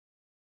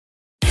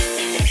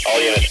All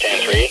units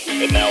stand 3.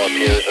 It now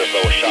appears as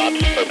though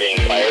shots are being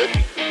fired.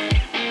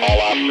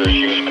 All officers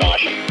use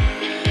caution.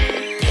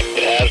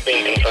 It has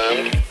been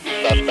confirmed.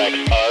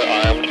 Suspects are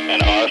armed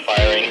and are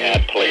firing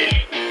at police.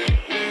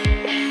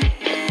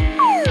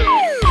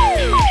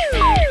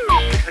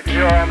 60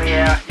 on the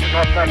air.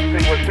 Northwest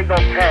Signal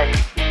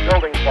 10.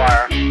 Building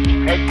fire.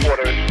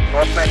 Headquarters.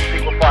 Northwest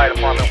Signal Fire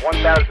Department.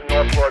 1000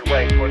 North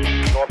Broadway. Towards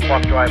North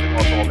Park Drive in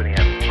North Albany.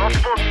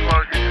 Multiple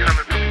explosions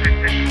coming from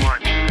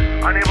 661.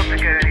 Unable to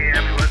get any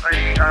ambulance,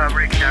 any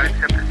rig out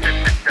except for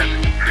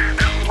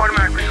 667.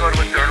 Automatically go to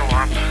a third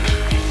alarm.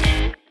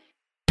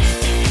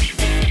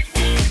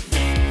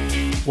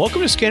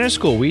 Welcome to Scanner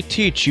School. We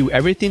teach you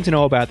everything to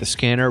know about the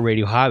scanner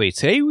radio hobby.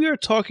 Today we are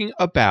talking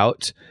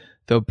about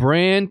the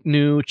brand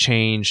new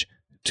change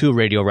to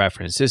Radio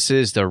Reference. This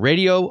is the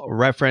Radio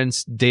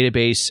Reference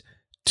Database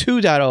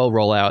 2.0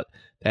 rollout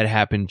that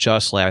happened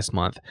just last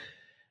month.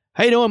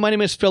 How you doing? My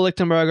name is Phil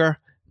Lichtenberger.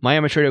 My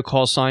amateur radio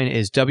call sign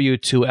is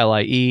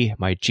W2LIE.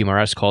 My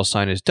GMRS call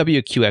sign is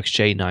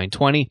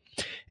WQXJ920.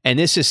 And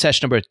this is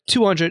session number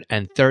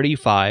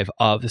 235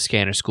 of the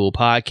Scanner School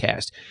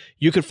podcast.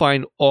 You can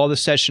find all the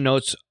session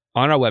notes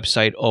on our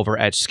website over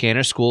at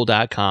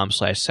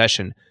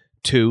scannerschool.com/session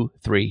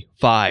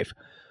 235.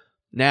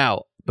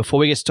 Now, before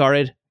we get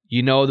started,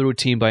 you know the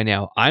routine by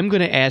now. I'm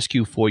going to ask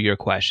you for your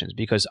questions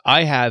because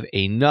I have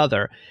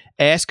another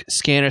Ask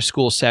Scanner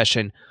School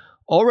session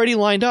already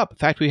lined up. In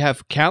fact, we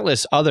have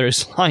countless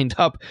others lined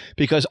up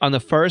because on the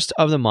first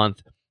of the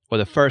month, or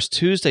the first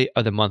Tuesday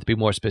of the month, to be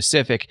more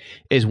specific,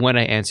 is when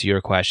I answer your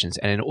questions.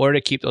 And in order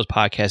to keep those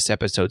podcast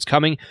episodes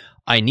coming,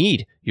 I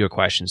need your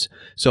questions.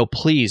 So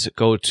please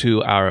go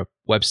to our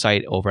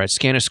website over at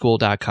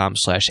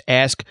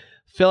scannerschool.com/ask,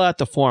 fill out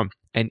the form,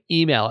 and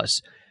email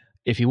us.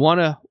 If you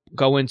want to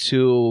go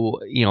into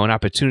an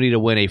opportunity to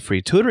win a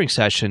free tutoring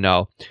session,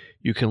 though,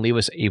 you can leave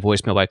us a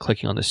voicemail by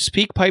clicking on the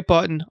Speak Pipe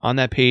button on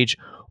that page,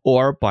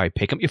 or by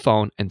picking up your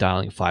phone and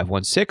dialing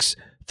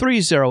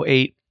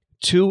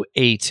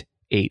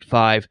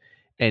 516-308-2885,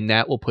 and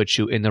that will put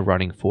you in the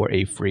running for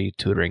a free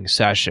tutoring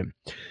session.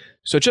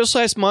 So just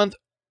last month,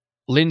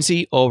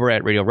 Lindsay over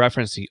at Radio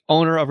Reference, the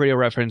owner of Radio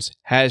Reference,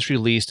 has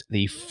released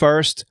the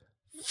first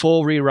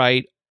full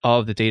rewrite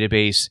of the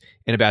database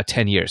in about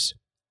 10 years,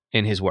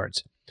 in his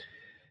words.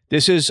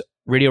 This is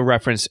Radio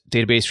Reference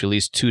Database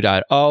Release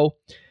 2.0.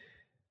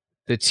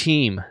 The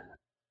team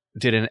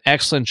did an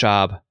excellent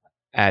job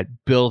at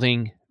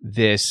building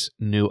this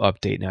new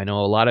update. Now, I know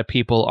a lot of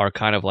people are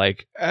kind of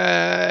like,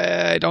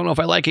 I don't know if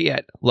I like it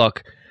yet.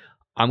 Look,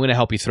 I'm going to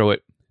help you through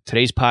it.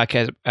 Today's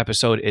podcast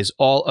episode is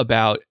all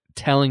about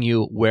telling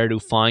you where to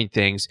find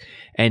things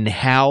and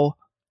how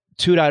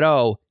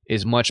 2.0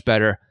 is much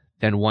better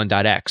than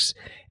 1.x.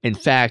 In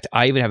fact,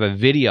 I even have a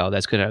video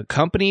that's going to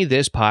accompany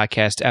this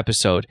podcast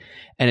episode,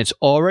 and it's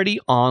already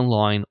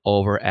online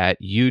over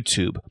at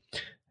YouTube.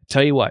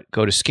 Tell you what,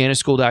 go to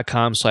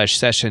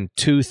scannerschool.com/session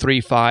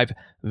 235,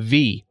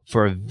 V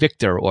for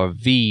Victor or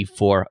V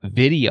for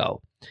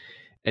video.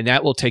 And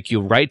that will take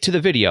you right to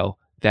the video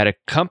that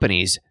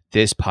accompanies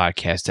this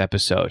podcast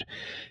episode.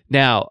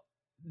 Now,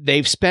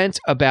 they've spent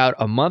about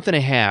a month and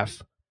a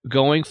half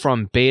going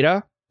from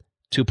beta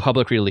to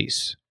public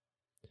release.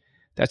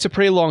 That's a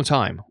pretty long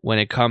time when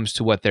it comes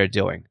to what they're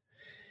doing.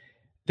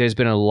 There's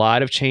been a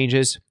lot of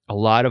changes, a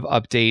lot of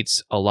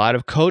updates, a lot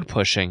of code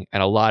pushing,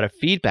 and a lot of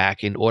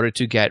feedback in order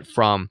to get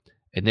from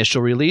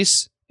initial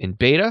release in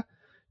beta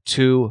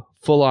to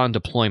full-on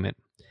deployment.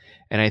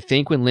 And I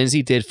think when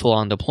Lindsay did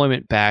full-on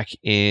deployment back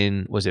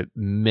in, was it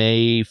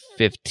May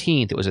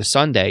 15th? It was a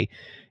Sunday.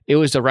 It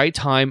was the right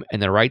time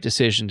and the right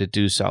decision to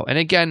do so. And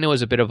again, there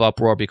was a bit of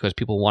uproar because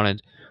people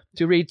wanted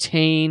to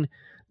retain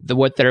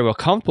what they were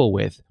comfortable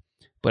with.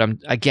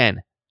 But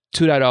again,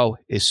 2.0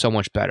 is so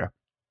much better.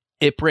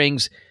 It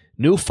brings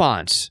new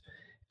fonts,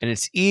 and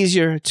it's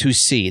easier to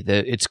see.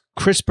 It's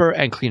crisper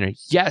and cleaner.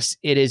 Yes,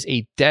 it is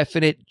a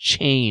definite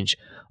change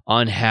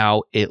on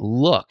how it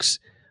looks,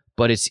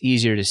 but it's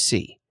easier to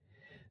see.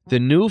 The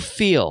new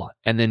feel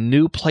and the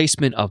new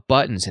placement of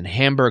buttons and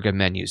hamburger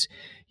menus.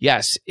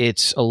 Yes,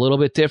 it's a little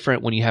bit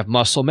different when you have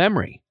muscle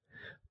memory,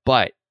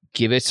 but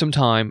give it some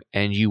time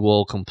and you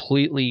will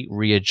completely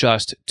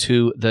readjust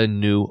to the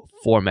new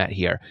format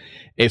here.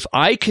 If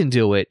I can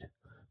do it,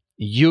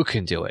 you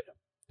can do it.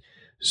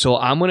 So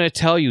I'm going to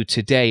tell you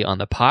today on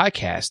the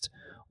podcast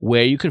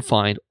where you can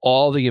find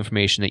all the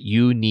information that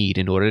you need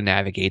in order to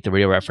navigate the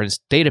Radio Reference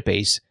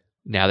database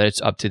now that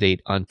it's up to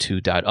date on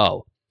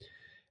 2.0.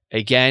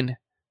 Again,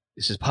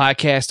 this is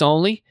podcast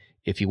only.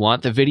 If you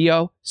want the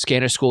video,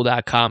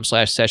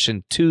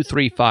 scannerschool.com/session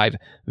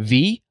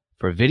 235V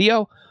for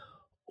video,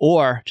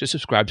 or just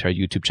subscribe to our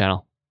YouTube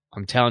channel.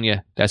 I'm telling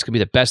you, that's going to be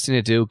the best thing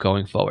to do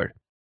going forward.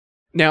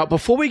 Now,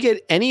 before we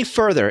get any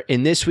further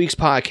in this week's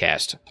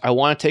podcast, I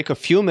want to take a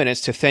few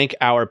minutes to thank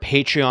our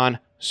Patreon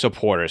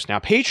supporters. Now,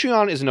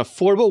 Patreon is an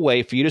affordable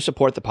way for you to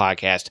support the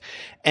podcast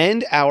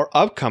and our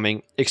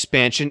upcoming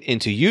expansion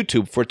into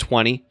YouTube for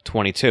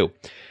 2022.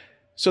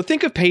 So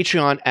think of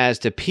Patreon as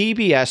the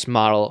PBS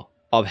model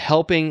of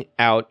helping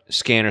out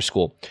Scanner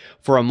School.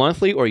 For a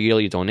monthly or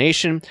yearly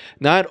donation,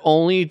 not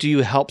only do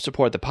you help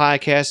support the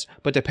podcast,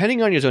 but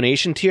depending on your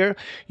donation tier,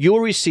 you will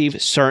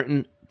receive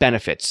certain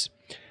benefits.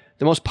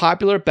 The most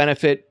popular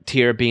benefit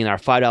tier being our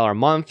 $5 a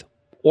month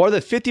or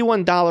the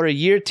 $51 a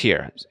year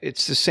tier.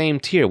 It's the same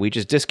tier. We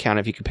just discount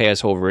if you can pay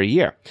us over a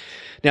year.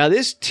 Now,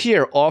 this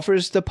tier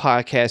offers the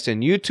podcast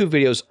and YouTube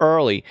videos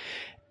early,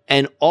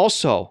 and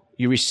also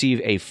you receive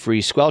a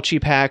free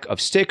Squelchy pack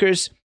of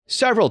stickers,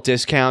 several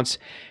discounts,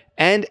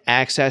 and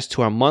access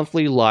to our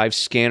monthly live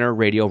Scanner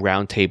Radio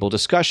Roundtable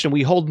discussion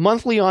we hold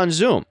monthly on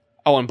Zoom.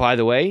 Oh, and by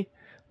the way,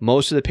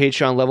 most of the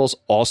Patreon levels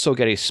also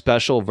get a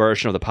special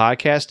version of the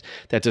podcast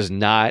that does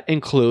not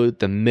include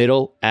the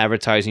middle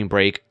advertising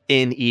break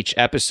in each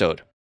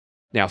episode.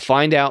 Now,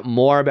 find out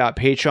more about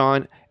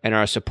Patreon and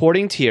our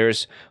supporting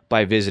tiers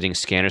by visiting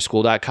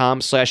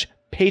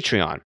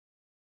scannerschool.com/Patreon.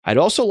 I'd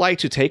also like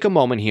to take a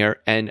moment here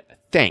and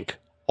thank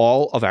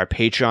all of our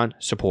Patreon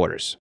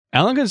supporters.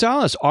 Alan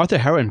Gonzalez, Arthur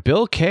Heron,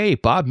 Bill Kay,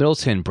 Bob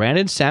Middleton,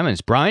 Brandon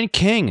Sammons, Brian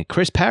King,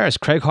 Chris Paris,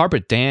 Craig Harper,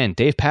 Dan,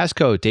 Dave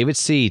Pasco, David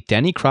C.,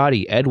 Denny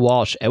Crotty, Ed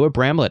Walsh, Edward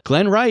Bramlett,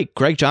 Glenn Wright,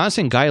 Greg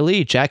Johnson, Guy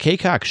Lee, Jack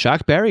Haycock,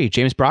 Shock Berry,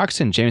 James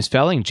Broxton, James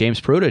Felling, James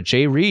Pruda,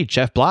 Jay Reed,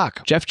 Jeff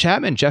Block, Jeff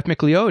Chapman, Jeff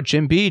McLeod,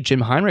 Jim B.,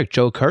 Jim Heinrich,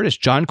 Joe Curtis,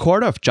 John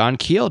Kordoff, John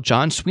Keel,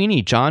 John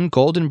Sweeney, John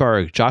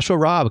Goldenberg, Joshua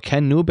Robb,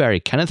 Ken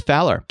Newberry, Kenneth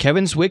Fowler,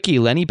 Kevin Zwicky,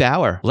 Lenny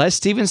Bauer, Les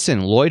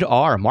Stevenson, Lloyd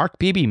R., Mark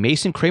Beebe,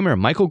 Mason Kramer,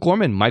 Michael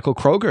Gorman, Michael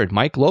Kroger,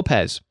 Mike Lopez,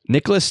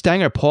 Nicholas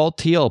Stenger, Paul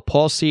Teal,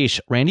 Paul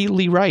Seish, Randy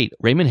Lee Wright,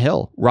 Raymond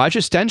Hill, Roger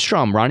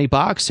Stenstrom, Ronnie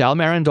Bach, Sal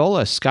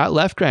Marandola, Scott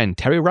Lefgren,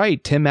 Terry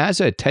Wright, Tim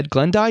Mazza, Ted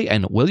Glendie,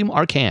 and William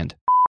Arcand.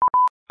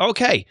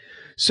 Okay,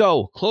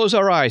 so close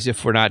our eyes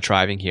if we're not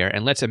driving here,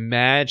 and let's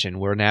imagine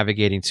we're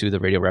navigating to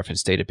the Radio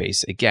Reference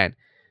database. Again,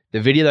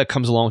 the video that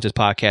comes along with this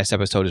podcast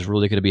episode is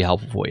really going to be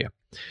helpful for you.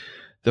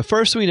 The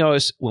first thing we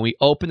notice when we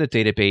open the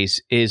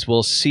database is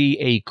we'll see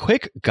a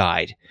quick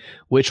guide,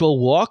 which will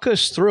walk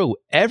us through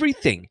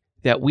everything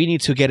that we need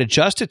to get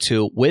adjusted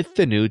to with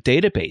the new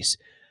database.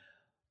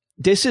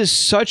 This is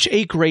such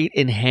a great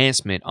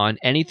enhancement on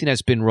anything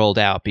that's been rolled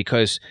out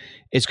because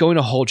it's going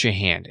to hold your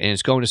hand and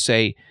it's going to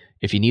say,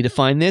 if you need to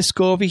find this,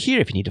 go over here.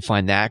 If you need to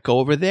find that, go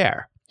over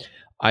there.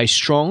 I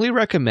strongly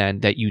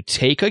recommend that you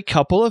take a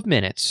couple of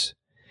minutes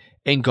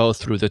and go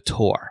through the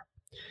tour.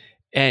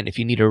 And if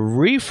you need a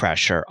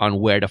refresher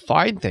on where to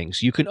find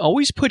things, you can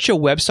always put your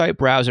website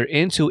browser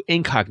into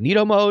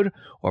incognito mode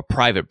or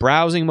private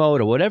browsing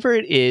mode or whatever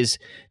it is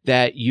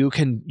that you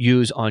can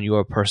use on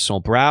your personal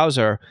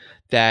browser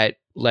that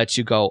lets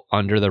you go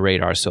under the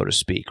radar, so to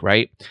speak,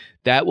 right?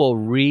 That will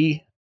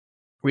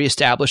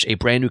reestablish a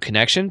brand new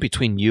connection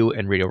between you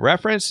and Radio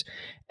Reference,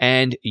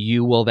 and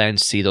you will then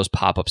see those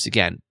pop-ups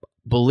again.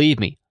 Believe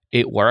me,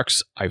 it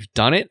works. I've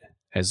done it.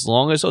 As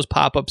long as those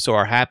pop-ups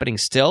are happening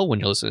still when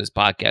you listen to this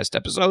podcast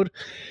episode,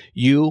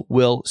 you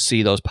will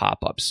see those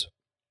pop-ups.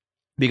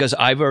 Because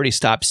I've already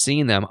stopped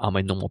seeing them on my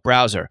normal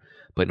browser.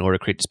 But in order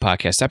to create this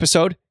podcast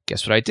episode,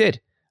 guess what I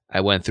did? I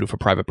went through for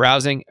private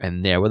browsing,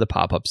 and there were the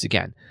pop-ups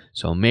again.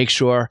 So make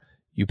sure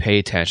you pay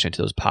attention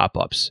to those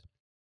pop-ups.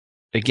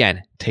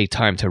 Again, take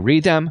time to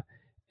read them,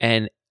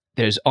 and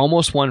there's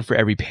almost one for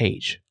every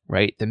page,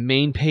 right? The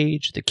main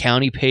page, the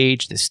county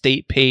page, the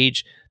state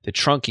page, the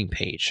trunking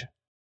page.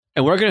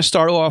 And we're going to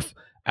start off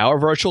our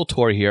virtual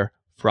tour here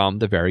from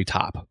the very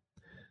top.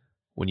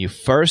 When you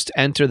first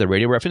enter the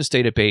Radio Reference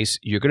database,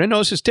 you're going to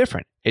notice it's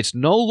different. It's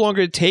no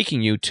longer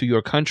taking you to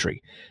your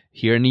country.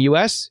 Here in the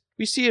U.S.,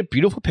 we see a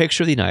beautiful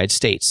picture of the United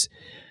States.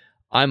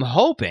 I'm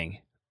hoping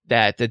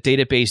that the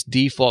database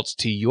defaults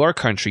to your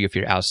country if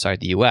you're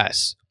outside the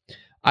U.S.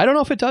 I don't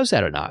know if it does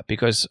that or not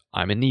because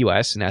I'm in the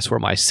U.S. and that's where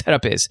my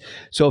setup is.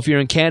 So if you're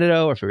in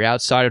Canada or if you're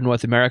outside of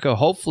North America,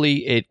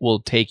 hopefully it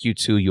will take you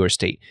to your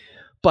state.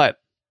 But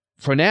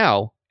for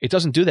now, it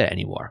doesn't do that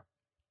anymore.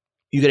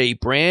 You get a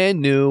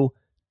brand new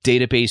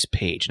database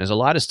page. And there's a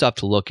lot of stuff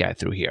to look at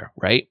through here,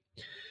 right?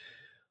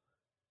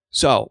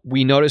 So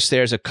we notice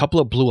there's a couple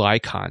of blue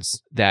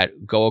icons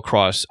that go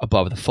across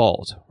above the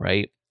fold,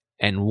 right?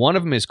 And one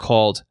of them is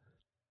called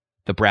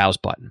the Browse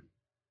button.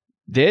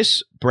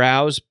 This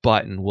Browse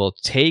button will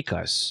take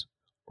us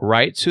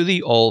right to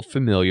the old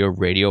familiar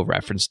Radio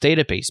Reference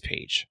database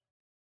page.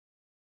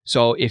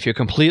 So if you're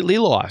completely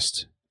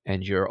lost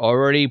and you're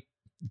already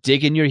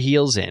digging your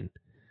heels in,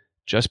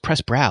 just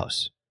press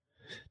Browse.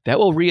 That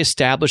will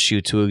reestablish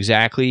you to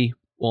exactly,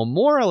 well,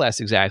 more or less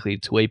exactly,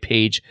 to a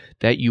page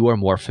that you are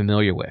more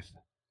familiar with.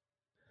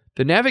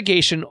 The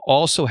navigation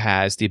also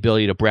has the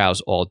ability to browse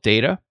all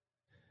data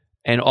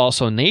and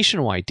also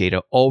nationwide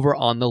data over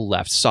on the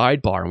left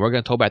sidebar. And we're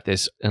going to talk about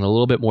this in a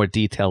little bit more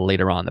detail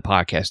later on in the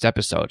podcast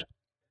episode.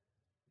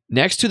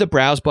 Next to the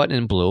Browse button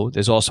in blue,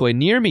 there's also a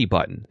Near Me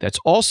button that's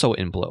also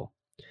in blue.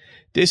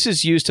 This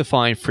is used to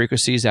find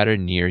frequencies that are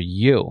near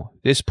you.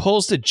 This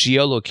pulls the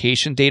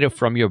geolocation data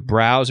from your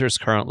browser's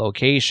current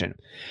location,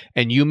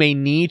 and you may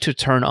need to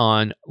turn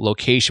on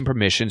location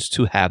permissions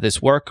to have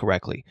this work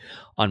correctly.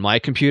 On my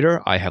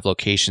computer, I have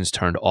locations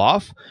turned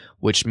off,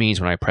 which means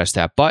when I press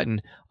that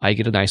button, I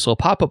get a nice little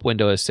pop-up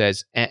window that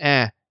says,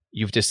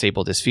 you've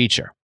disabled this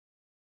feature.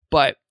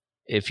 But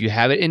if you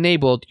have it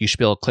enabled, you should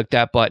be able to click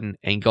that button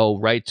and go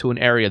right to an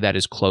area that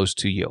is close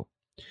to you.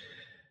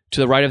 To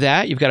the right of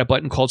that, you've got a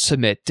button called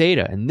Submit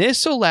Data. And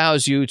this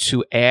allows you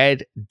to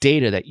add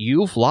data that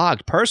you've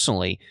logged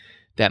personally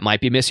that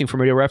might be missing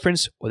from Radio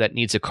Reference or that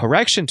needs a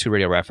correction to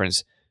Radio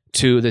Reference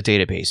to the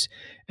database.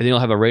 And then you'll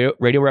have a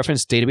Radio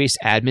Reference database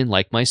admin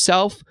like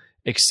myself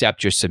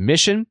accept your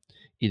submission,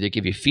 either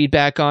give you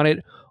feedback on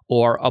it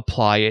or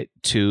apply it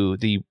to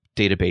the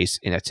database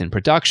that's in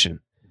production.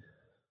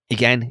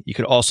 Again, you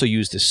could also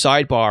use the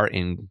sidebar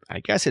in, I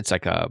guess it's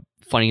like a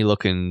funny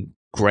looking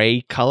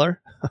gray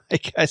color, I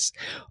guess,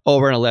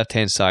 over on the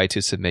left-hand side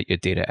to submit your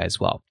data as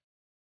well.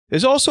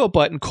 There's also a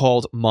button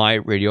called My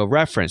Radio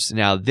Reference.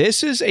 Now,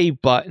 this is a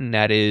button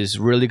that is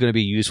really going to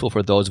be useful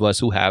for those of us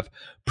who have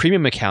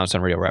premium accounts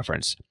on Radio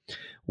Reference.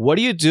 What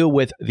do you do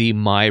with the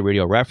My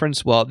Radio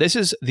Reference? Well, this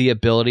is the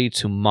ability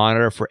to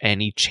monitor for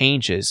any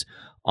changes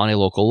on a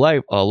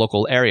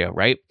local area,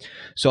 right?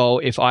 So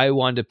if I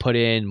wanted to put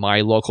in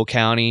my local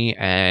county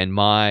and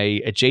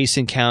my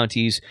adjacent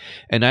counties,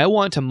 and I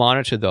want to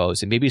monitor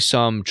those and maybe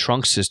some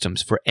trunk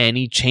systems for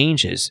any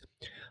changes,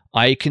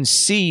 I can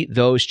see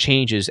those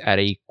changes at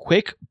a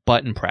quick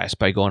button press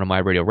by going to My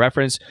Radio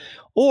Reference,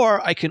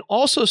 or I can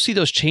also see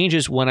those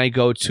changes when I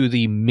go to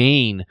the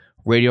main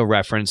Radio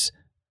Reference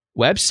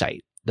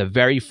website, the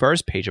very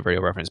first page of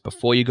Radio Reference,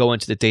 before you go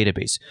into the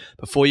database,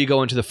 before you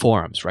go into the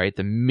forums, right?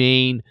 The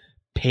main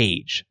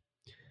page.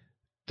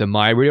 The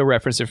My Radio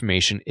Reference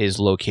information is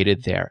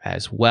located there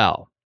as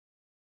well.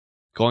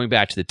 Going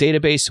back to the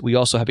database, we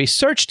also have a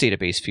search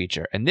database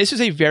feature. And this is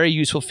a very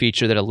useful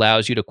feature that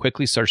allows you to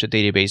quickly search the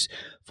database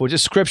for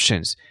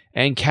descriptions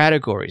and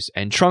categories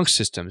and trunk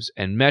systems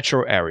and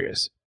metro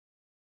areas.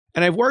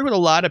 And I've worked with a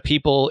lot of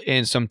people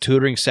in some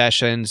tutoring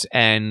sessions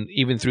and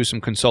even through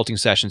some consulting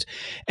sessions,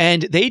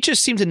 and they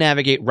just seem to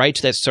navigate right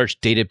to that search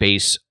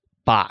database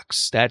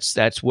box.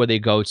 That's where they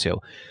go to.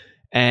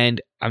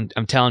 And I'm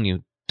telling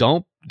you,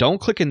 don't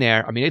click in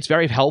there. I mean, it's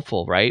very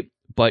helpful, right?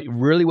 But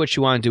really what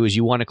you want to do is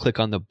you want to click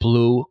on the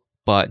blue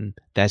button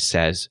that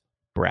says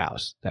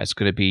Browse. That's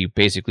going to be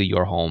basically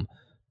your home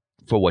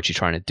for what you're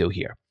trying to do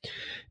here.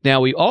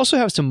 Now, we also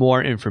have some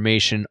more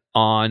information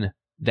on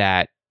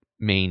that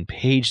main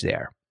page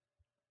there,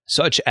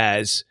 such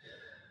as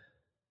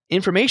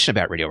information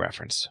about Radio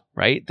Reference,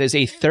 right? There's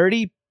a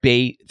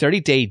 30-day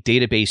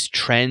database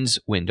trends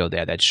window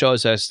there that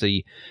shows us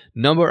the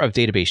number of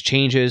database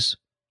changes,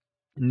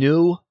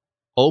 new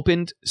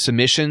opened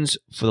submissions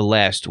for the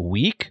last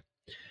week,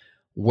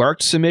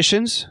 worked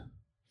submissions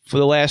for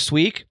the last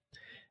week,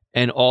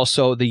 and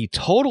also the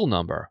total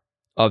number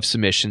of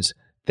submissions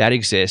that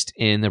exist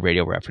in the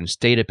Radio Reference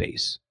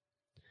database.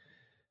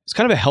 It's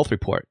kind of a health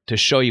report to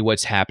show you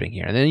what's happening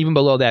here. And then even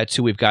below that,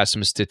 too, we've got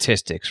some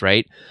statistics,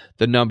 right?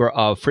 The number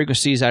of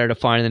frequencies that are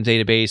defined in the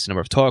database, the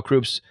number of talk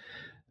groups.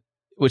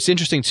 What's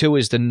interesting, too,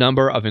 is the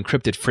number of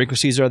encrypted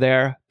frequencies are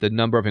there, the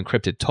number of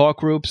encrypted talk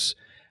groups,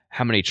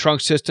 how many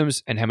trunk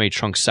systems, and how many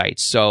trunk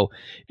sites. So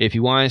if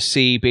you want to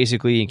see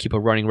basically and keep a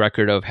running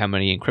record of how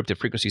many encrypted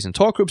frequencies and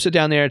talk groups are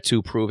down there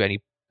to prove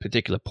any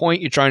particular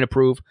point you're trying to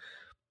prove,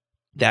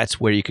 that's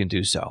where you can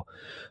do so.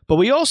 But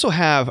we also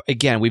have,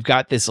 again, we've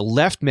got this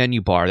left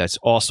menu bar that's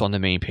also on the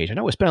main page. I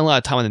know we're spending a lot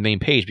of time on the main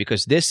page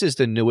because this is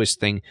the newest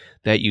thing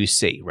that you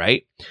see,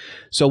 right?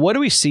 So what do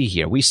we see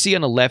here? We see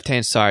on the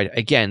left-hand side,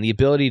 again, the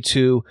ability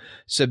to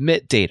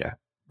submit data,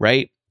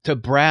 right? To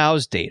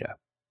browse data,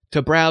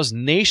 to browse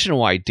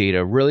nationwide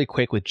data really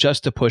quick with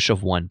just a push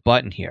of one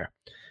button here.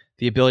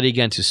 The ability,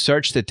 again, to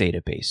search the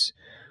database.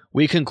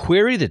 We can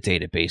query the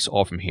database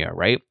all from here,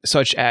 right?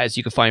 Such as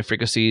you can find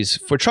frequencies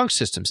for trunk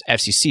systems,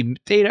 FCC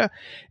data,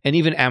 and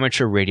even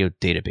amateur radio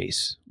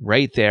database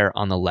right there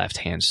on the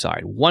left-hand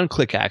side.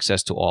 One-click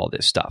access to all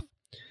this stuff.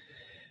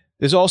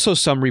 There's also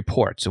some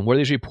reports. And what do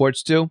these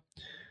reports do?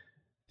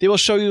 They will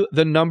show you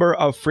the number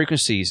of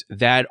frequencies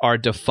that are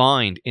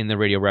defined in the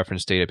Radio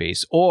Reference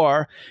database.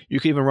 Or you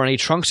can even run a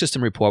trunk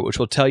system report, which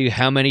will tell you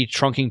how many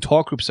trunking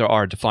talk groups there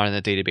are defined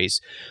in the database,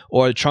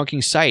 or the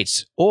trunking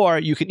sites. Or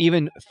you can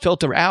even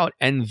filter out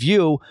and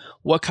view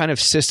what kind of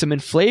system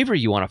and flavor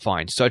you want to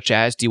find, such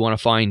as, do you want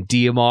to find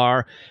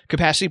DMR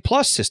Capacity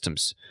Plus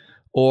systems,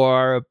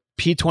 or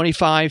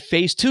P25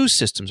 Phase 2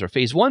 systems, or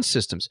Phase 1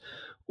 systems,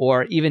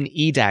 or even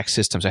EDAC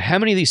systems, or how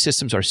many of these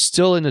systems are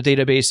still in the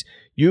database.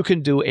 You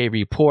can do a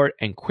report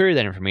and query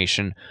that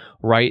information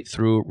right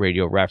through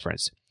Radio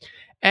Reference.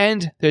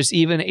 And there's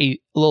even a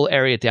little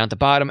area down at the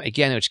bottom,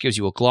 again, which gives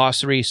you a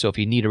glossary. So if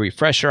you need a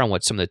refresher on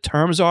what some of the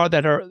terms are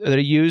that are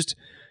used,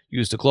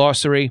 use the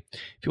glossary.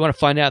 If you want to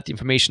find out the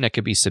information that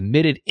could be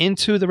submitted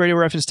into the Radio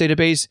Reference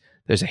database,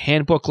 there's a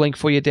handbook link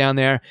for you down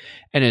there.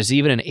 And there's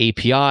even an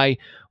API,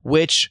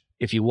 which,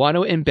 if you want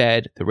to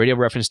embed the Radio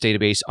Reference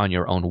database on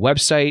your own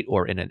website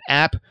or in an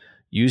app,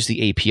 use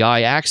the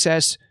API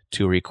access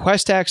to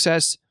request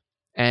access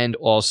and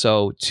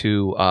also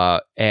to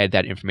add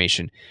that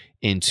information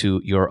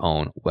into your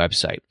own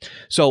website.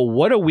 So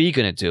what are we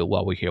going to do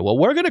while we're here? Well,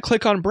 we're going to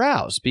click on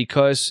Browse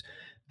because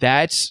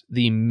That's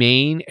the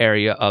main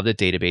area of the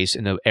database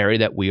and the area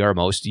that we are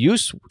most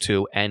used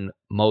to and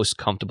most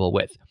comfortable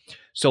with.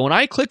 So when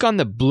I click on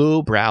the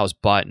blue browse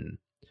button,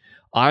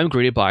 I'm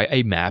greeted by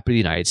a map of the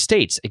United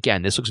States.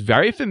 Again, this looks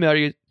very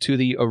familiar to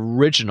the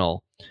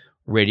original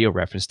radio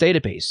reference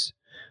database.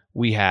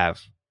 We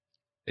have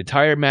the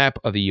entire map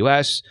of the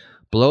US.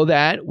 Below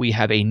that, we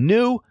have a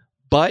new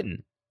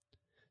button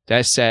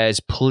that says,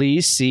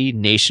 please see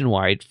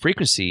nationwide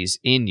frequencies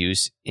in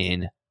use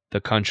in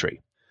the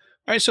country.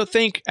 All right, so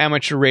think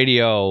amateur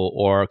radio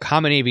or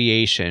common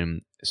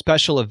aviation,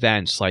 special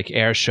events like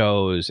air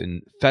shows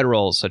and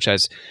federal such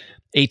as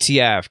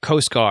ATF,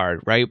 Coast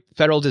Guard, right?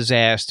 Federal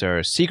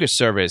disaster, Secret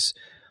Service,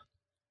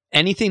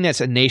 anything that's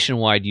a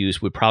nationwide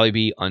use would probably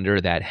be under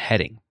that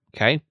heading,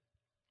 okay?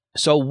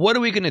 So what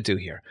are we going to do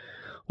here?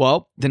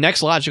 Well, the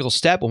next logical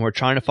step when we're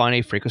trying to find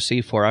a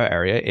frequency for our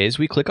area is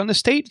we click on the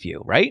state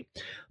view, right?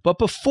 But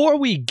before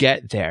we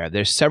get there,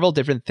 there's several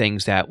different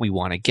things that we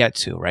want to get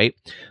to, right?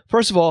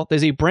 First of all,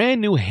 there's a brand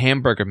new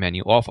hamburger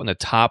menu off on the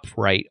top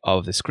right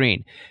of the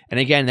screen. And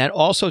again, that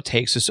also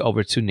takes us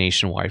over to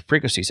nationwide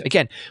frequencies.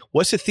 Again,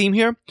 what's the theme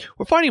here?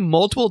 We're finding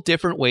multiple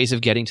different ways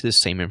of getting to the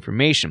same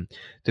information,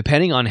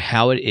 depending on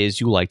how it is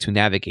you like to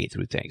navigate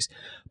through things.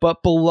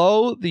 But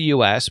below the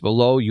US,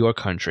 below your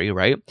country,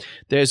 right,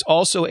 there's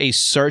also a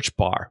search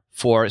bar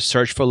for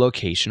search for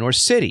location or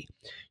city.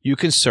 You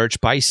can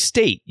search by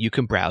state. You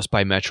can browse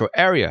by metro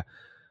area.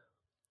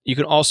 You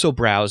can also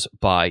browse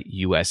by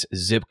US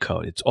zip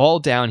code. It's all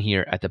down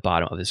here at the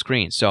bottom of the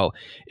screen. So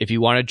if you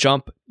want to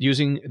jump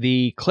using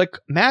the click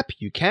map,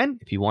 you can.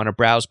 If you want to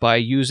browse by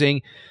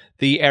using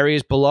the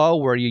areas below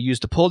where you use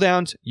the pull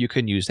downs, you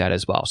can use that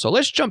as well. So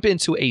let's jump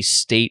into a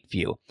state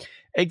view.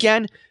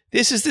 Again,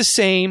 this is the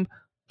same,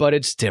 but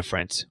it's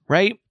different,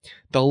 right?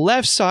 The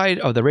left side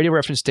of the radio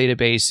reference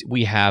database,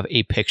 we have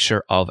a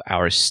picture of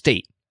our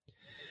state.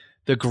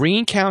 The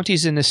green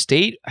counties in the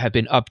state have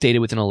been updated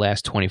within the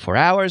last 24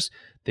 hours.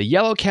 The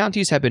yellow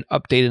counties have been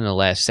updated in the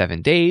last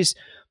 7 days.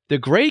 The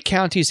gray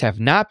counties have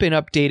not been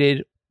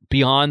updated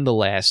beyond the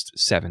last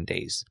 7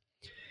 days.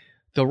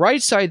 The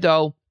right side,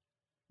 though,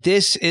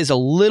 this is a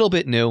little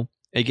bit new.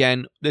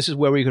 Again, this is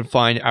where we can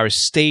find our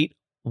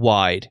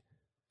statewide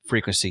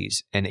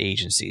frequencies and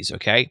agencies,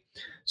 okay?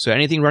 So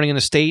anything running in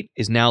the state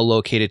is now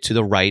located to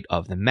the right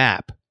of the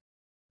map.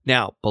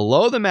 Now,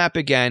 below the map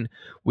again,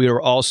 we are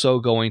also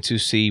going to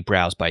see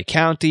browse by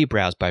county,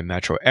 browse by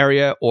metro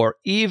area, or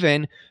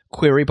even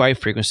query by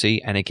frequency.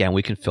 And again,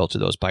 we can filter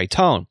those by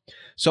tone.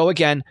 So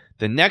again,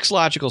 the next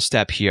logical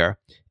step here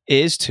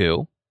is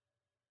to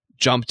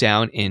jump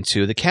down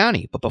into the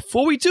county. But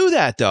before we do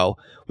that, though,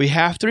 we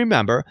have to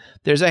remember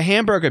there's a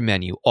hamburger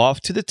menu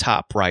off to the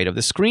top right of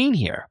the screen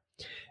here.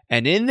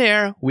 And in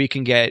there, we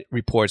can get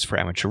reports for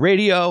amateur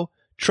radio,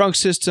 trunk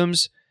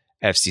systems,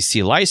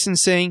 FCC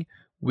licensing.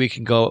 We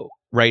can go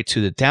right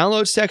to the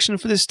download section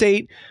for the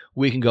state.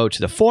 We can go to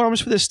the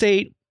forums for the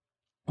state.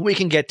 We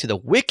can get to the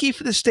wiki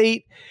for the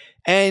state.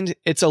 And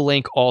it's a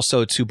link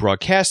also to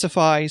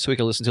Broadcastify, so we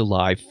can listen to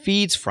live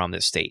feeds from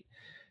the state.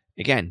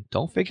 Again,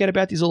 don't forget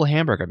about these little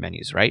hamburger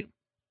menus, right?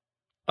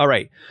 All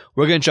right,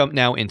 we're going to jump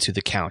now into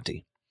the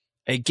county.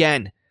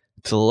 Again,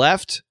 to the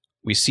left,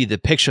 we see the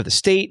picture of the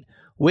state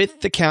with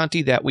the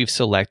county that we've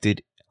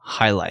selected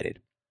highlighted.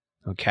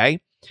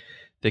 Okay?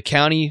 The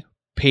county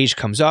page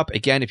comes up.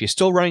 Again, if you're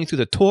still running through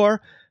the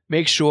tour,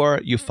 make sure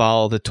you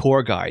follow the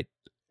tour guide.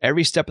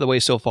 Every step of the way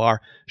so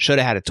far should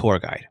have had a tour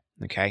guide.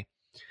 Okay.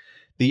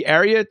 The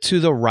area to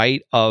the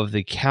right of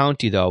the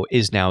county, though,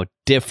 is now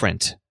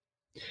different.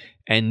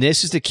 And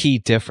this is the key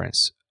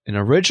difference. And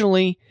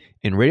originally,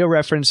 in Radio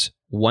Reference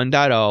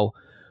 1.0,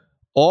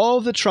 all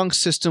of the trunk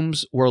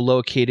systems were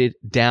located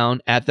down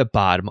at the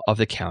bottom of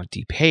the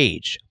county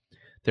page.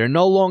 They're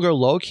no longer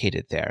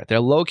located there. They're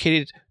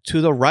located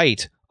to the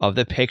right of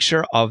the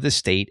picture of the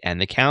state and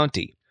the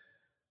county.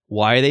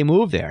 Why are they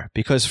moved there?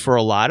 Because for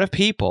a lot of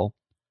people,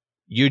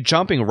 you're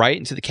jumping right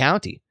into the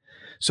county.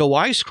 So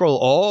why scroll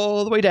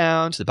all the way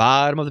down to the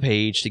bottom of the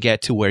page to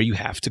get to where you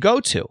have to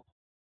go to?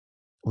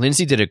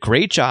 Lindsay did a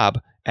great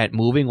job at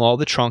moving all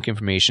the trunk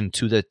information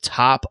to the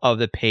top of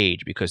the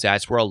page because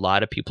that's where a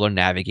lot of people are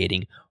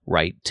navigating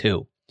right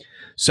to.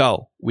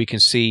 So we can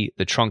see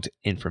the trunked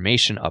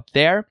information up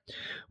there.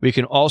 We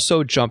can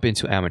also jump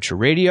into amateur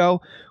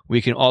radio.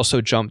 We can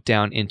also jump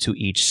down into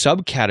each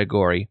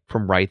subcategory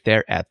from right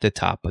there at the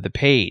top of the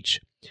page.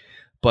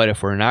 But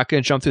if we're not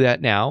going to jump through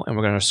that now and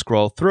we're going to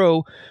scroll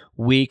through,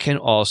 we can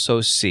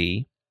also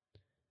see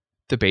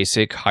the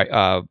basic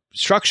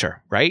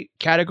structure, right?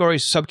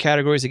 Categories,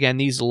 subcategories. Again,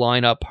 these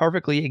line up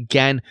perfectly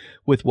again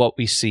with what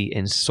we see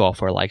in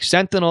software like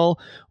Sentinel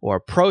or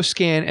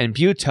ProScan and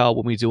Butel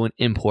when we do an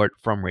import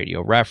from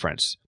Radio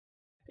Reference.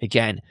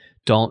 Again,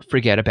 don't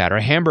forget about our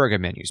hamburger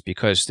menus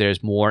because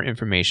there's more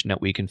information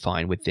that we can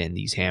find within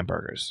these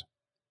hamburgers.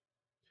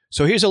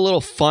 So here's a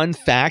little fun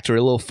fact or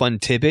a little fun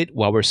tidbit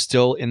while we're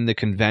still in the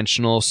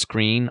conventional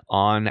screen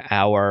on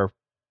our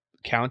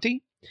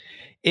county.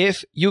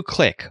 If you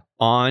click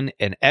on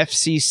an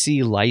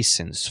FCC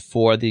license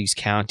for these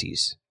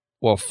counties,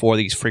 or for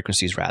these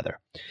frequencies rather,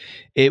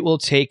 it will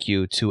take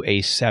you to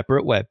a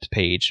separate web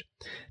page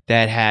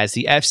that has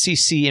the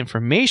FCC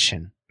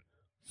information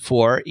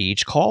for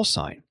each call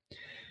sign.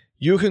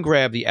 You can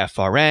grab the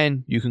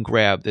FRN, you can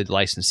grab the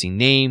licensing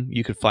name,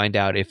 you can find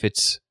out if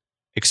it's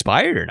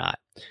expired or not.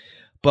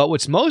 But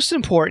what's most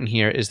important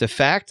here is the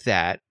fact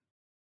that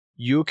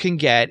you can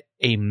get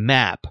a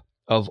map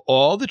of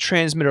all the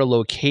transmitter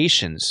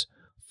locations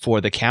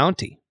for the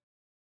county.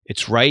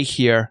 It's right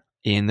here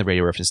in the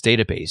radio reference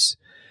database.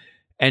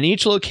 And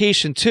each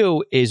location,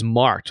 too, is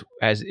marked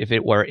as if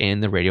it were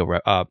in the radio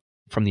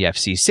from the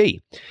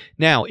FCC.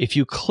 Now, if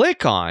you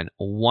click on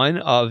one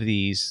of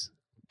these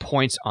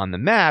points on the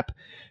map,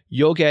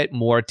 you'll get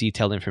more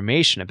detailed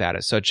information about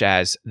it, such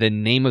as the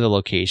name of the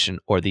location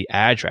or the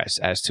address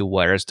as to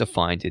where it's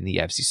defined in the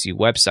FCC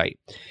website.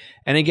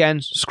 And again,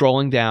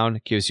 scrolling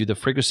down gives you the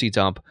frequency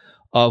dump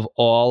of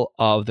all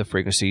of the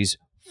frequencies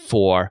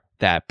for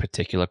that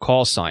particular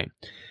call sign.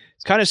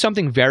 It's kind of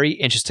something very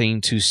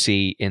interesting to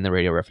see in the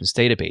radio reference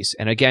database.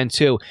 And again,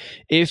 too,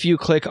 if you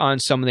click on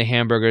some of the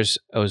hamburgers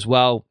as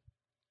well,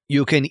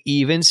 you can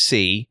even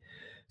see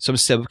some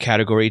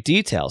subcategory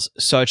details,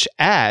 such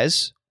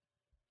as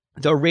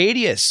the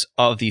radius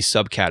of these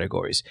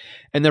subcategories.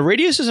 And the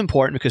radius is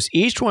important because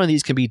each one of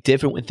these can be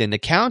different within the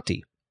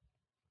county.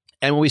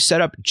 And when we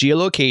set up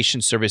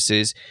geolocation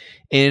services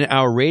in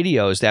our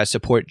radios that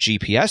support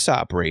GPS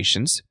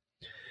operations,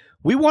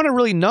 we want to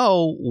really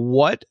know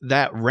what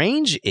that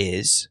range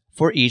is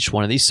for each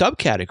one of these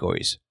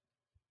subcategories.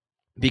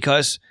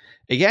 Because,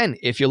 again,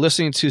 if you're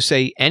listening to,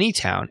 say, any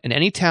town, and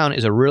any town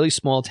is a really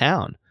small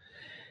town,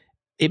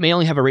 it may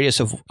only have a radius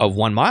of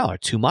 1 mile or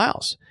 2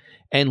 miles.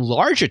 And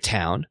larger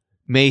town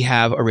may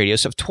have a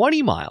radius of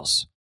 20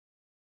 miles.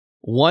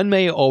 One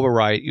may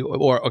override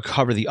or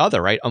cover the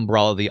other, right?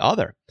 Umbrella the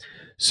other.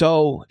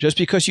 So just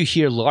because you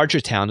hear larger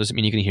town doesn't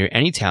mean you can hear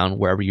any town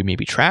wherever you may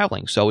be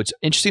traveling. So it's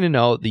interesting to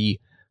know the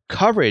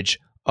coverage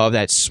of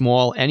that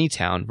small any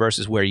town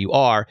versus where you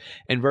are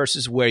and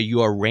versus where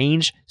your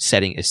range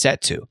setting is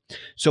set to.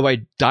 So by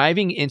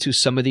diving into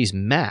some of these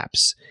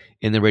maps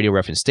in the radio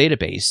reference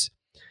database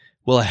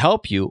will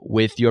help you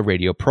with your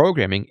radio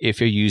programming if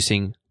you're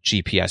using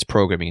GPS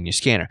programming in your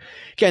scanner.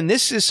 Again,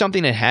 this is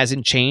something that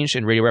hasn't changed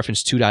in Radio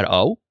Reference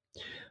 2.0,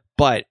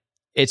 but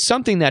it's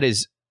something that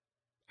is,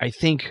 I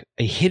think,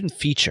 a hidden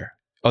feature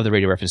of the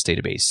radio reference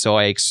database. So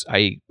I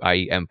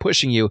am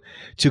pushing you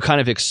to kind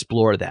of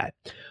explore that.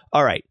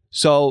 All right.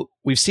 So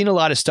we've seen a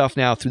lot of stuff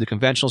now through the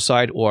conventional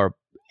side or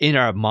in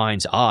our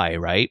mind's eye,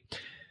 right?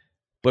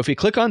 But if we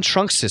click on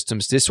trunk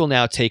systems, this will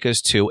now take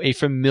us to a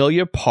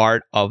familiar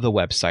part of the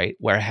website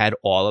where it had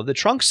all of the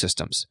trunk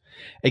systems.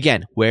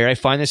 Again, where I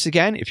find this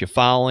again, if you're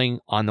following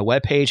on the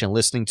webpage and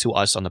listening to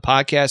us on the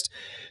podcast,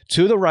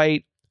 to the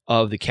right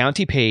of the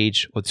county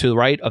page or to the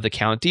right of the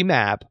county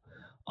map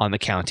on the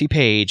county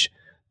page,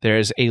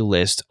 there's a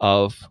list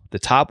of the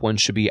top one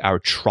should be our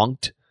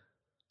trunked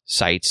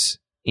sites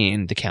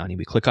in the county.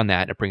 We click on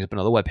that and it brings up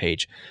another web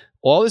page.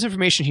 All this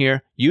information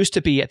here used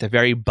to be at the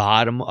very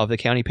bottom of the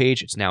county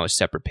page. It's now a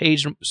separate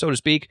page, so to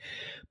speak,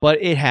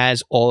 but it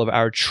has all of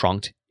our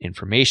trunked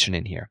information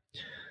in here.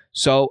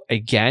 So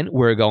again,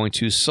 we're going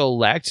to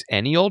select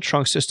any old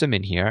trunk system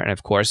in here. And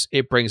of course,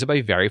 it brings up a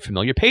very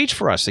familiar page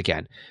for us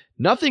again.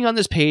 Nothing on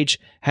this page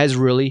has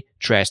really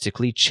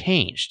drastically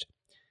changed,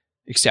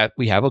 except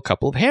we have a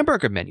couple of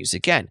hamburger menus.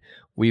 Again,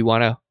 we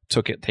want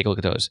to take a look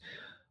at those.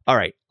 All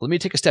right, let me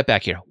take a step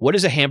back here. What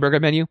is a hamburger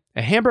menu?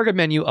 A hamburger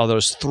menu are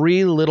those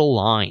three little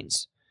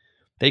lines.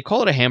 They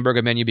call it a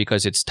hamburger menu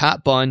because it's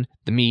top bun,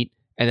 the meat,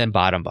 and then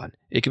bottom bun.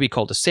 It could be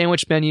called a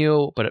sandwich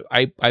menu, but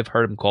I've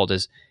heard them called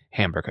as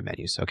hamburger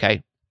menus,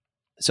 okay?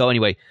 So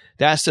anyway,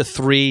 that's the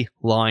three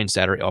lines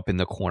that are up in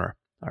the corner.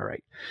 All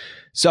right.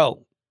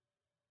 So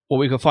what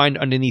we can find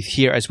underneath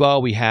here as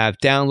well, we have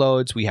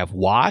downloads, we have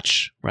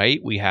watch,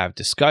 right? We have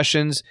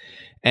discussions,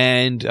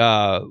 and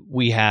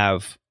we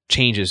have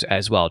changes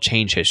as well,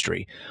 change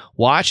history.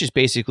 Watch is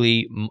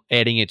basically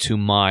adding it to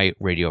my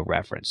radio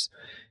reference.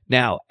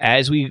 Now,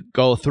 as we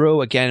go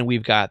through, again,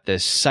 we've got the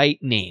site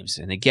names.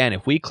 And again,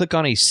 if we click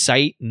on a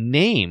site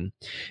name,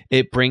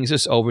 it brings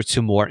us over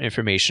to more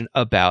information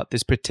about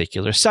this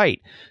particular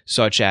site,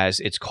 such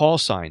as its call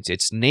signs,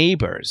 its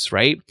neighbors,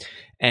 right?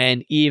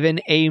 And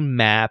even a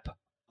map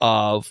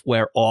of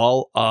where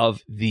all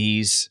of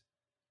these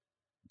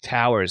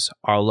towers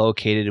are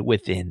located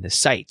within the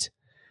site,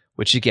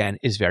 which again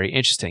is very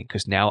interesting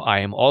because now I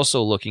am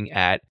also looking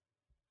at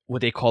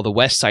what they call the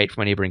west site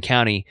from a neighboring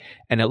county,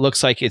 and it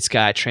looks like it's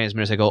got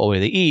transmitters that go all the way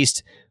to the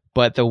east,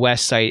 but the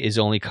west site is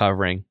only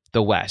covering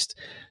the west.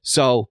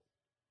 So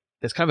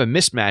there's kind of a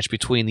mismatch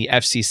between the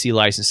FCC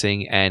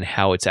licensing and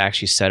how it's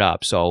actually set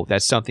up. So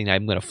that's something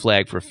I'm going to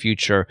flag for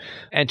future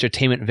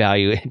entertainment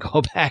value and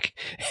go back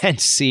and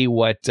see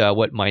what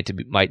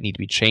might need to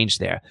be changed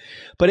there.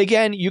 But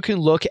again, you can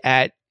look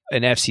at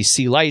an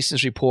FCC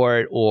license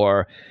report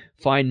or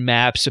find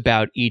maps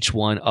about each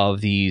one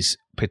of these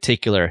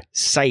particular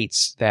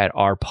sites that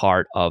are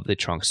part of the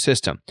trunk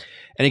system.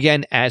 And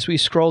again, as we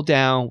scroll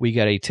down, we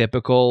get a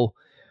typical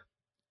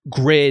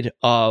grid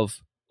of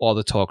all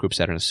the talk groups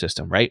that are in the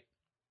system, right?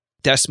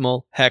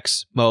 Decimal,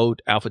 hex,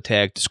 mode, alpha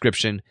tag,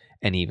 description,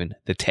 and even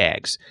the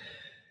tags.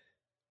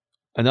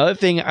 Another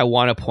thing I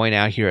want to point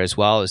out here as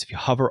well is if you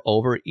hover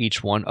over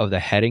each one of the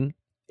heading,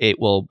 it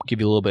will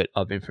give you a little bit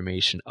of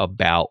information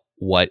about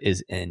what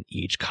is in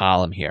each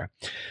column here.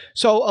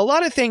 So a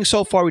lot of things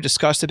so far we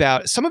discussed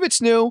about, some of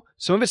it's new,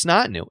 some of it's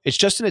not new. It's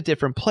just in a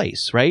different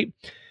place, right?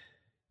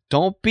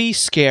 Don't be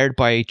scared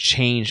by a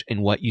change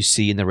in what you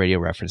see in the radio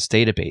reference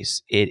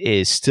database. It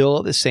is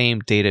still the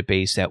same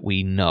database that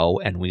we know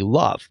and we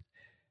love.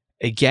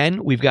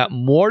 Again, we've got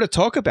more to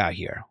talk about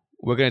here.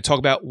 We're going to talk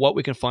about what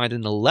we can find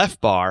in the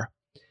left bar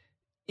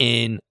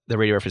in the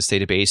radio reference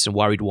database and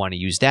why we'd want to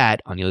use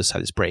that on the other side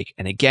of this break.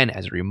 And again,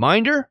 as a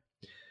reminder,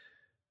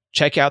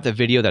 check out the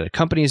video that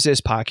accompanies this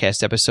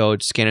podcast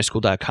episode,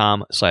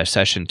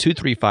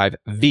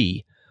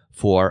 scannerschool.com/session235V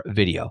for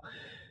video.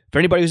 For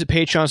anybody who's a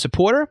Patreon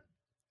supporter,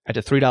 at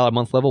the $3 a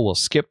month level, we'll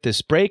skip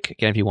this break.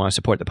 Again, if you want to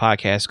support the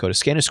podcast, go to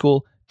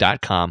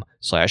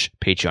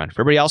scannerschool.com/Patreon.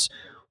 For everybody else,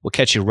 we'll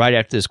catch you right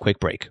after this quick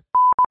break.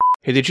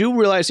 Hey, did you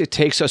realize it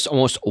takes us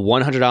almost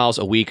 $100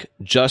 a week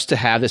just to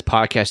have this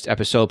podcast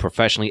episode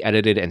professionally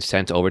edited and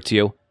sent over to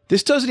you?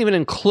 This doesn't even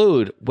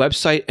include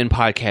website and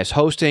podcast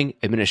hosting,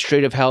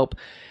 administrative help,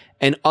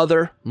 and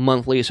other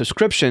monthly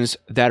subscriptions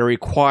that are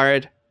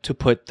required to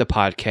put the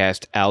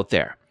podcast out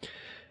there.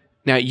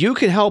 Now, you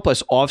can help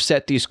us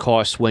offset these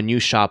costs when you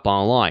shop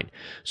online.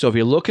 So if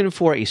you're looking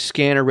for a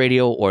scanner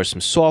radio or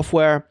some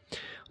software,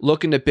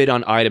 looking to bid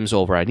on items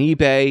over on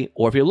eBay,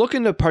 or if you're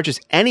looking to purchase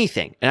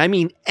anything, and I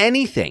mean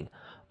anything,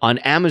 on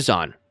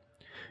Amazon,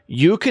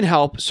 you can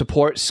help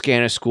support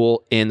Scanner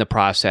School in the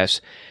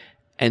process,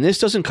 and this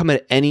doesn't come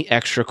at any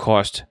extra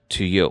cost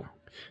to you.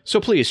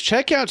 So please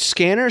check out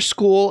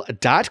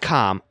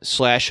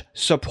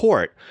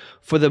scannerschool.com/support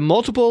for the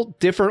multiple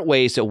different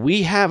ways that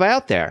we have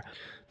out there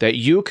that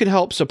you can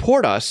help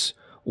support us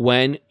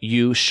when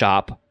you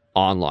shop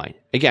online.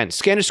 Again,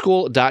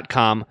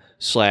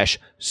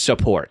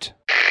 scannerschool.com/support.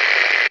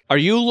 Are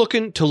you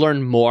looking to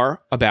learn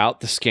more about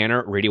the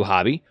scanner radio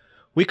hobby?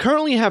 We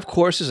currently have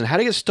courses on how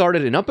to get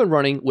started and up and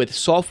running with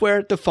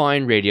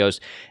software-defined radios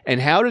and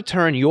how to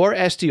turn your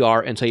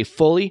SDR into a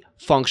fully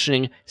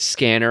functioning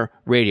scanner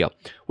radio.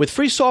 With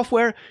free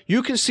software,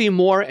 you can see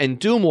more and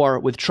do more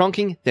with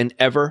trunking than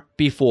ever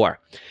before.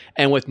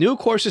 And with new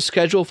courses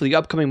scheduled for the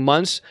upcoming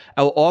months,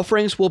 our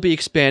offerings will be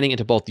expanding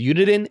into both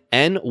Uniden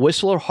and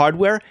Whistler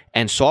hardware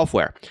and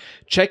software.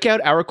 Check out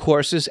our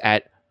courses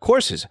at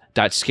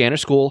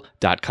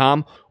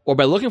courses.scannerschool.com or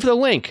by looking for the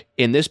link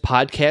in this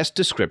podcast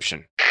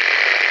description.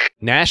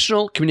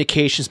 National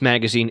Communications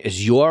Magazine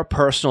is your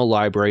personal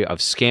library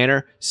of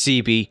scanner,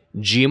 CB,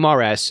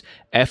 GMRS,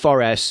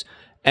 FRS,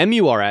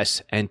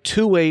 MURS, and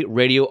two-way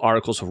radio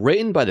articles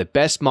written by the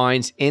best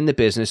minds in the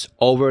business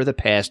over the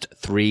past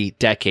 3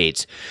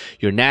 decades.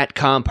 Your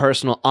NatCom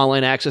personal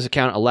online access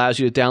account allows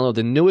you to download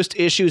the newest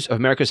issues of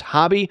America's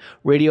hobby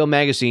radio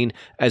magazine,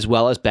 as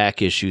well as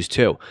back issues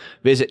too.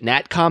 Visit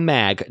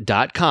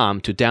natcommag.com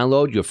to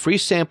download your free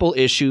sample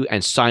issue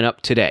and sign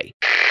up today.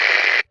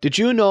 Did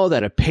you know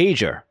that a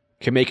pager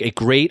can make a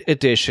great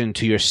addition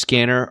to your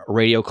scanner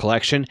radio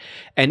collection?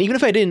 And even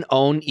if I didn't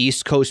own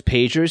East Coast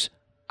pagers,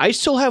 I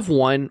still have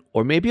one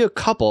or maybe a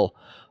couple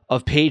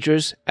of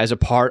pagers as a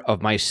part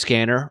of my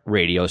scanner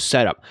radio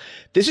setup.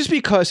 This is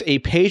because a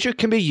pager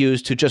can be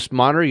used to just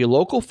monitor your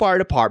local fire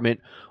department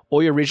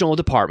or your regional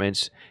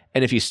departments,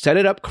 and if you set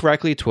it up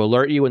correctly to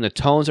alert you when the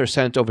tones are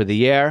sent over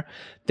the air,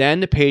 then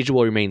the pager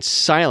will remain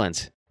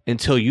silent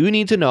until you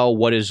need to know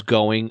what is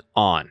going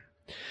on.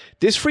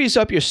 This frees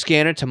up your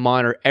scanner to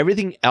monitor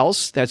everything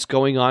else that's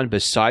going on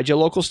besides your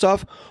local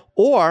stuff,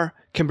 or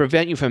can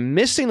prevent you from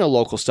missing the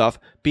local stuff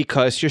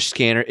because your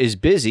scanner is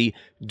busy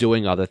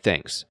doing other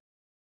things.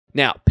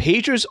 Now,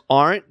 pagers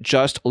aren't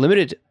just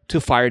limited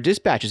to fire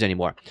dispatches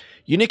anymore.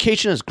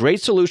 Unication has great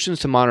solutions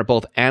to monitor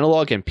both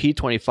analog and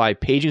P25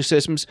 paging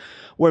systems,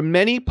 where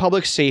many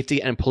public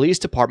safety and police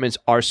departments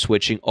are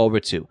switching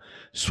over to.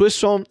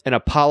 Swissphone and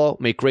Apollo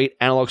make great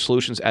analog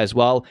solutions as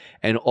well,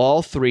 and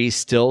all three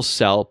still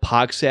sell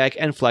POGSAG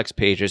and Flex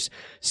pagers,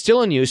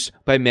 still in use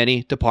by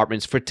many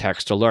departments for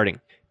text alerting.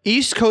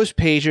 East Coast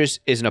Pagers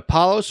is an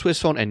Apollo,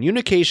 Swissphone, and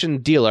Unication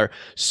dealer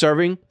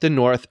serving the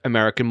North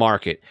American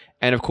market,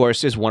 and of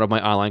course is one of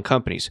my online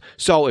companies.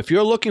 So if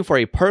you're looking for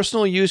a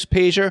personal use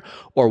pager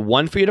or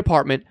one for your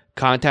department,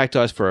 contact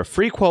us for a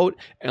free quote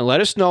and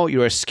let us know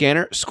you're a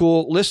Scanner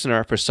School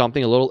listener for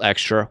something a little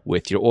extra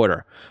with your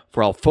order.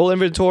 For our full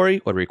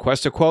inventory or to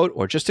request a quote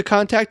or just to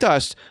contact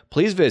us,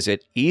 please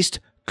visit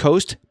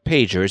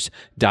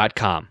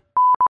eastcoastpagers.com.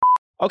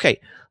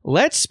 Okay,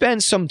 let's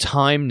spend some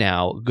time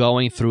now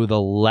going through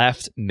the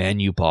left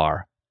menu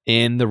bar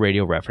in the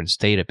radio reference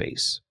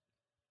database.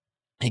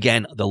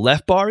 Again, the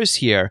left bar is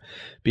here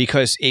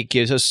because it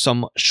gives us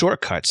some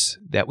shortcuts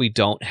that we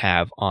don't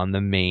have on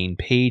the main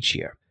page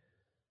here.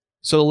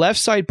 So the left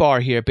side bar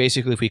here,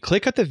 basically, if we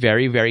click at the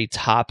very, very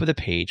top of the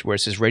page where it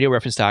says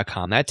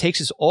radioreference.com, that takes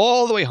us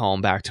all the way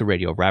home back to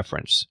Radio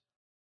Reference.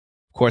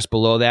 Of course,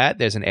 below that,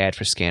 there's an ad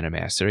for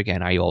ScannerMaster.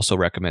 Again, I also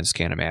recommend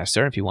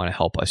ScannerMaster. If you want to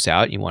help us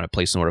out, you want to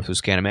place an order through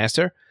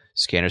ScannerMaster,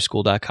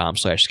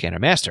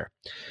 scannerschool.com/ScannerMaster.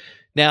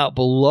 Now,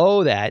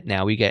 below that,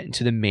 now we get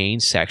into the main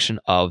section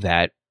of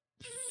that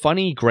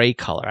funny gray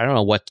color. I don't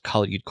know what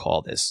color you'd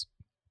call this,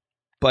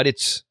 but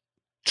it's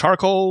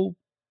charcoal,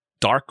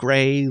 dark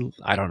gray,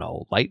 I don't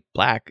know, light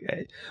black,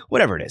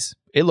 whatever it is.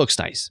 It looks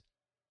nice.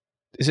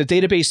 There's a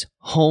database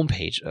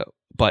homepage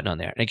button on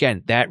there. And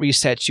again, that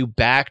resets you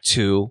back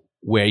to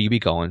where you be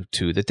going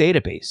to the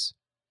database.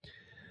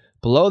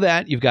 Below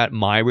that, you've got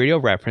My Radio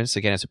Reference.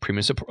 Again, as a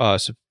premium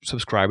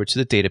subscriber to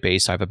the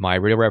database, I have a My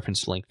Radio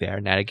Reference link there.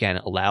 And that, again,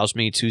 allows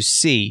me to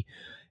see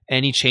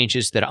any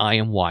changes that I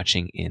am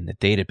watching in the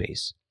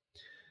database.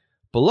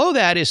 Below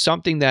that is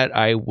something that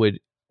I would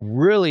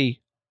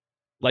really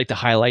like to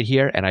highlight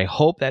here, and I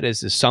hope that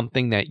is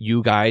something that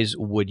you guys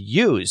would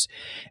use,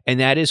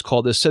 and that is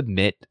called the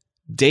Submit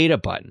Data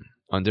button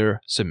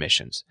under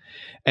Submissions.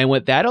 And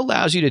what that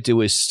allows you to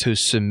do is to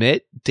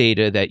submit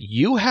data that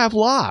you have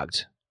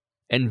logged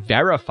and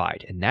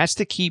verified, and that's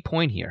the key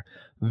point here,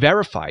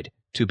 verified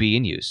to be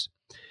in use.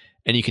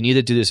 And you can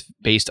either do this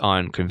based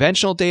on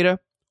conventional data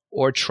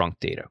or trunk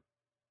data.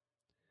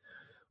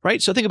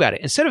 Right? So think about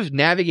it. Instead of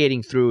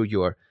navigating through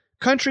your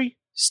country,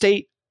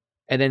 state,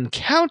 and then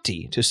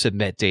county to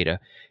submit data,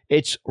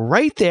 it's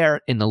right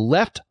there in the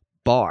left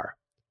bar,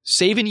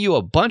 saving you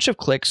a bunch of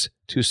clicks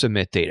to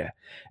submit data.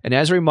 And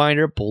as a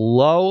reminder,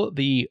 below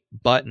the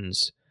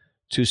buttons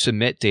to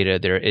submit data,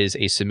 there is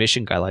a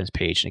submission guidelines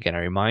page. And again, I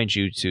remind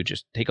you to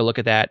just take a look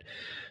at that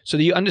so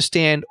that you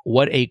understand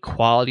what a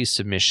quality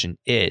submission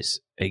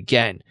is.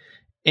 Again,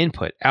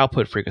 input,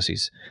 output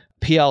frequencies,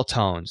 PL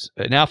tones,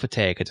 an alpha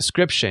tag, a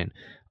description,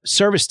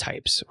 service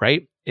types,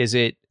 right? Is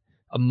it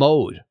a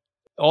mode?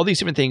 All these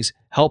different things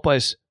help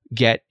us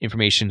get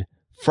information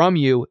from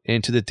you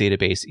into the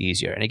database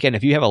easier. And again,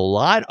 if you have a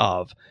lot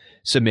of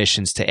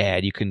submissions to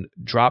add, you can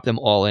drop them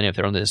all in if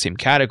they're under the same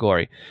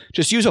category.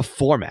 Just use a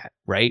format,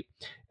 right?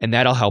 And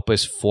that'll help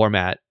us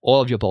format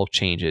all of your bulk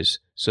changes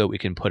so we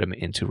can put them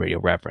into Radio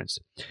Reference.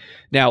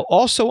 Now,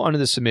 also under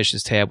the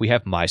Submissions tab, we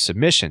have My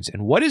Submissions.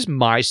 And what is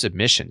My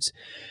Submissions?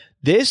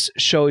 This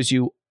shows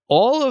you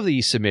all of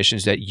the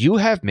submissions that you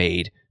have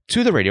made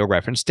to the Radio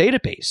Reference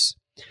database.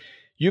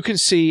 You can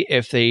see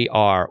if they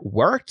are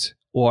worked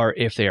or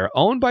if they are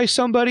owned by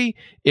somebody,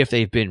 if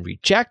they've been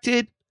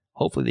rejected.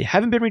 Hopefully they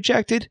haven't been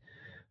rejected.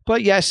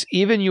 But yes,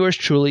 even yours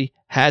truly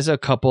has a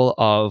couple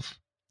of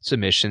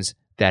submissions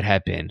that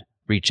have been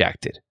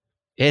rejected.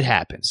 It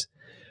happens.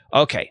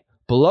 Okay,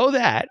 below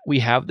that, we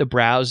have the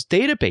Browse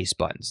Database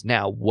buttons.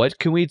 Now, what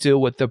can we do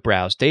with the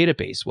Browse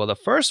Database? Well, the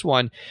first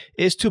one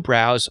is to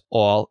browse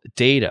all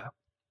data.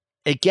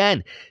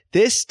 Again,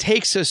 this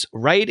takes us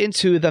right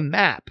into the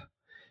map.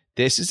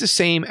 This is the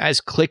same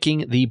as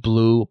clicking the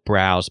blue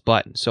Browse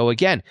button. So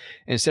again,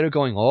 instead of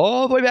going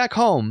all the way back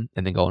home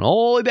and then going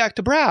all the way back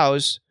to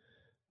Browse,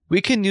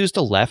 we can use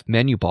the left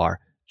menu bar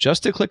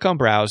just to click on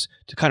Browse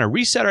to kind of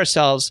reset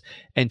ourselves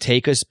and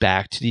take us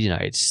back to the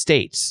United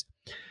States.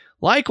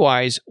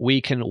 Likewise,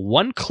 we can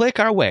one-click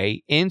our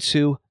way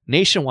into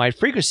nationwide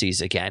frequencies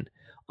again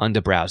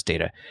under Browse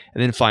Data,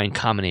 and then find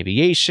common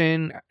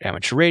aviation,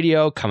 amateur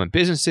radio, common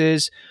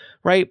businesses,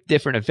 right?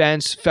 Different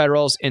events,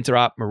 federals,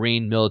 interop,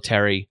 marine,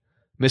 military,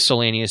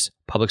 miscellaneous,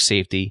 public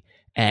safety,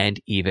 and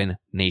even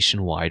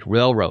nationwide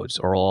railroads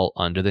are all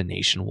under the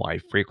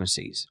nationwide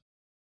frequencies.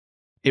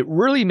 It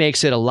really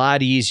makes it a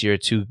lot easier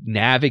to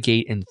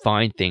navigate and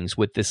find things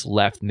with this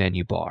left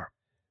menu bar.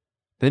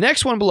 The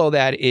next one below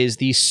that is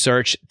the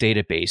Search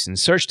Database. And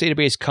Search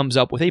Database comes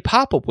up with a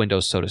pop-up window,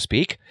 so to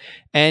speak,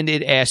 and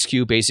it asks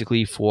you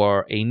basically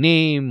for a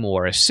name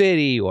or a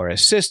city or a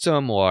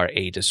system or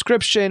a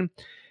description,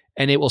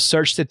 and it will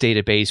search the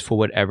database for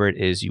whatever it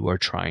is you are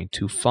trying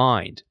to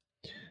find.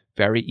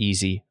 Very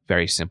easy,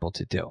 very simple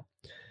to do.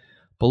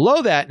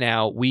 Below that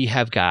now, we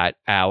have got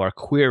our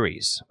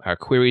queries. Our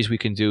queries, we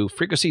can do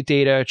frequency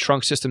data,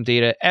 trunk system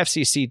data,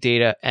 FCC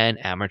data, and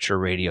amateur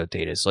radio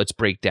data. So let's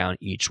break down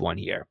each one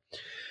here.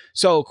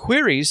 So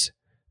queries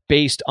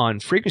based on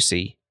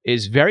frequency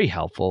is very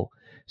helpful,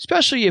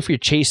 especially if you're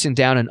chasing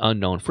down an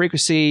unknown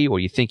frequency or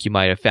you think you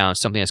might have found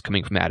something that's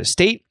coming from out of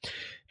state,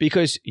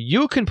 because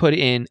you can put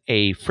in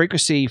a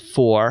frequency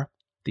for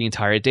the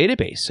entire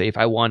database. Say if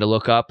I wanted to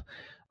look up,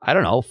 I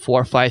don't know,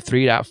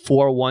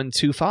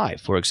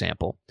 453.4125, for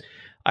example.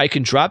 I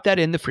can drop that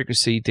in the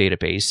frequency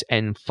database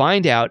and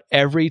find out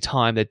every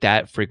time that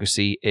that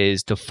frequency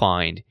is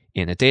defined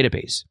in the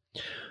database.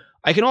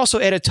 I can also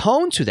add a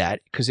tone to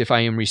that, because if I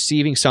am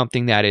receiving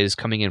something that is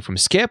coming in from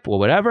Skip or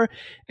whatever,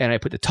 and I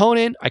put the tone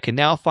in, I can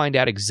now find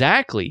out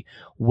exactly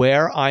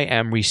where I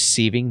am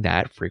receiving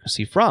that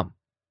frequency from.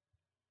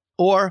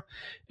 Or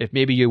if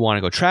maybe you want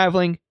to go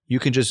traveling, you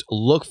can just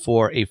look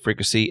for a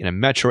frequency in a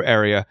metro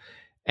area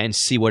and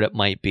see what it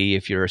might be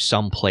if you're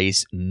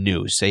someplace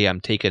new. Say I'm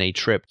taking a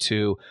trip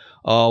to,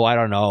 I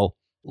don't know,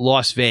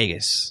 Las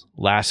Vegas,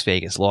 whatever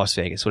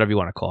you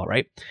want to call it,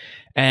 right?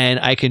 And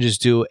I can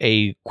just do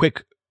a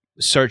quick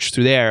search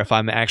through there if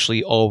I'm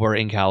actually over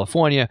in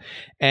California,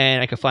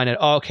 and I can find out,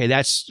 oh, okay,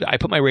 I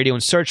put my radio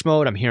in search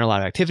mode. I'm hearing a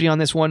lot of activity on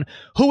this one.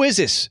 Who is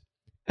this?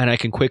 And I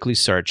can quickly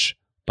search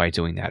by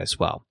doing that as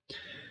well.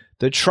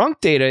 The trunk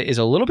data is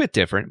a little bit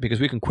different because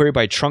we can query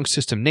by trunk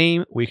system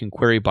name, we can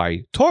query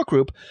by talk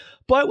group,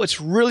 but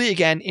what's really,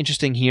 again,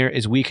 interesting here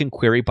is we can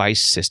query by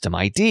system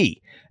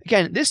ID.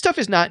 Again, this stuff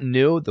is not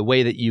new, the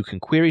way that you can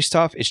query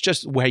stuff. It's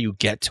just where you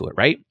get to it,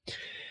 right?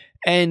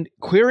 And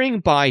querying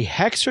by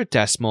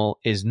hexadecimal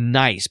is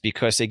nice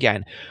because,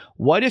 again,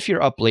 what if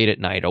you're up late at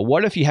night, or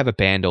what if you have a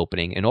band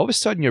opening and all of a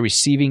sudden you're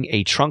receiving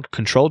a trunk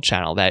control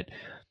channel that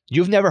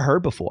you've never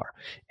heard before?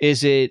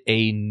 Is it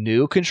a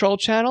new control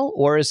channel,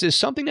 or is this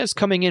something that's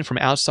coming in from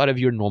outside of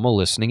your normal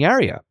listening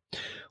area?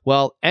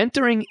 Well,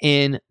 entering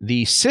in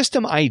the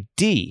system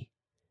ID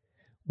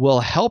will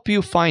help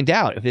you find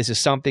out if this is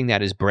something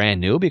that is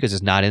brand new because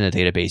it's not in the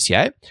database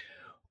yet,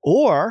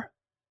 or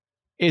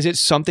is it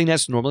something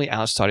that's normally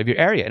outside of your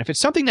area? And if it's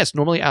something that's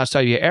normally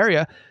outside of your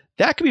area,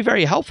 that can be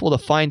very helpful to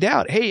find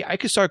out, hey, I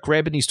can start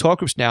grabbing these talk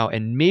groups now,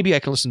 and maybe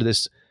I can listen to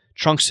this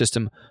trunk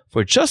system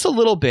for just a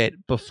little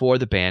bit before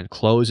the band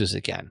closes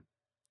again.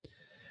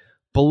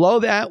 Below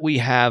that, we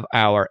have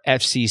our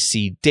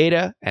FCC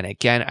data. And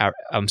again,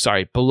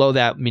 below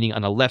that, meaning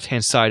on the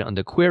left-hand side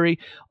under query,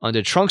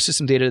 under trunk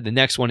system data, the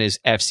next one is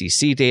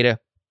FCC data.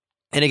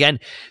 And again,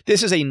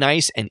 this is a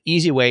nice and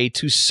easy way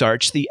to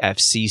search the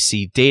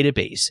FCC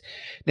database.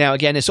 Now,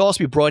 again, this will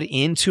also be brought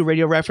into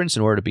Radio Reference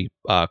in order to be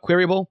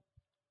queryable.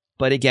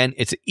 But again,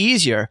 it's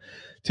easier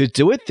to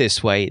do it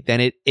this way than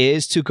it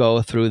is to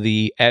go through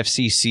the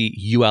FCC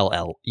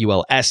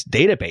ULS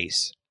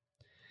database.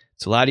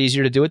 It's a lot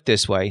easier to do it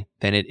this way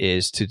than it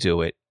is to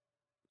do it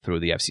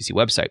through the FCC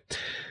website.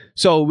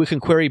 So we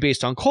can query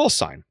based on call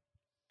sign,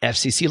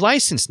 FCC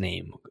license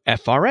name,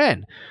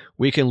 FRN.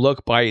 We can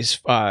look by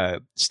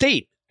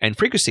state and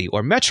frequency,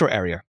 or metro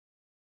area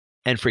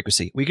and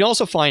frequency. We can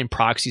also find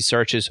proxy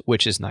searches,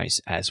 which is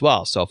nice as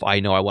well. So if I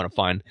know I want to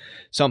find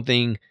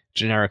something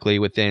generically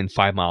within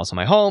 5 miles of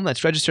my home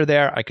that's registered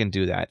there, I can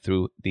do that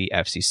through the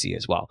FCC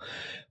as well.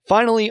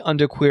 Finally,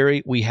 under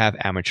query, we have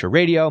amateur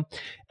radio,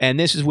 and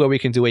this is where we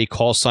can do a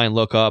call sign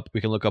lookup.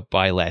 We can look up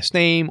by last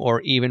name, or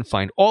even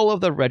find all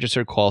of the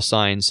registered call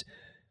signs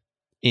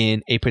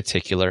in a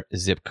particular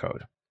zip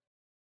code.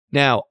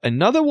 Now,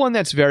 another one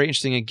that's very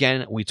interesting,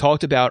 again, we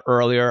talked about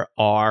earlier,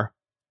 are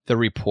the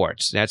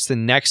reports. That's the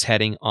next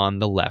heading on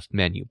the left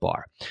menu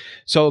bar.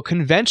 So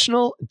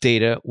conventional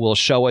data will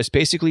show us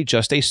basically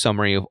just a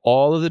summary of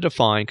all of the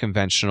defined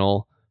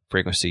conventional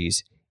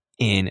frequencies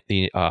in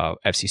the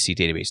FCC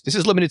database. This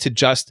is limited to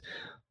just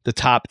the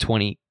top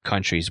 20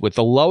 countries, with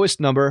the lowest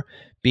number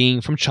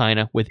being from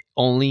China, with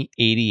only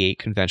 88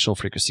 conventional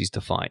frequencies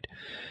defined.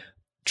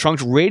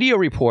 Trunked radio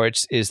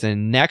reports is the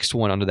next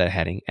one under that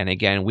heading. And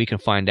again, we can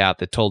find out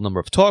the total number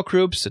of talk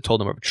groups, the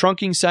total number of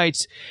trunking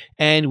sites,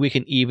 and we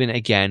can even,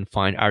 again,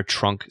 find our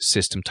trunk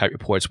system type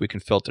reports. We can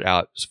filter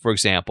out, for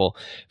example,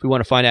 if we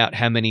want to find out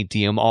how many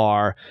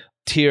DMR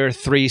Tier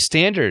 3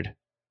 standard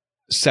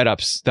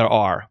setups there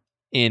are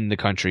in the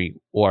country,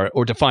 or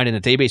defined in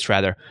the database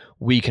rather,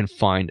 we can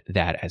find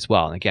that as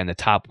well. And again, the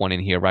top one in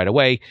here right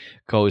away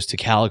goes to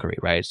Calgary,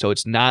 right? So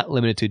it's not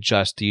limited to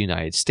just the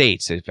United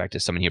States. In fact,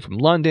 there's some in here from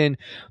London,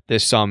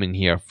 there's some in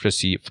here from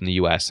the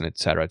US, and et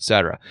cetera, et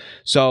cetera.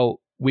 So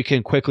we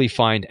can quickly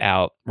find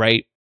out,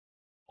 right,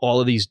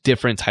 all of these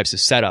different types of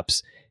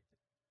setups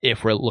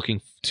if we're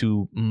looking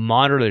to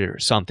monitor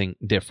something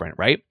different,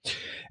 right?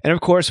 And of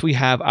course, we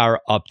have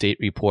our update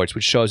reports,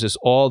 which shows us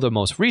all the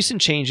most recent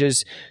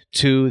changes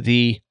to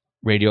the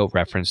radio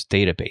reference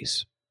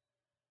database.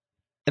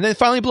 And then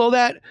finally below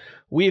that,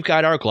 we've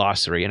got our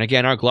glossary. And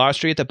again, our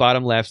glossary at the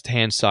bottom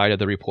left-hand side of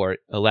the report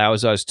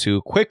allows us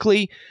to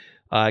quickly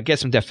get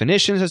some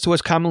definitions as to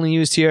what's commonly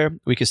used here.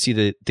 We can see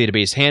the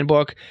database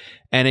handbook.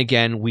 And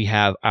again, we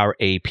have our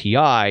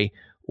API,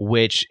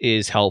 which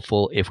is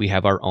helpful if we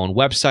have our own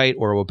website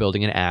or we're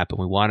building an app and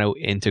we want to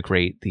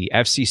integrate the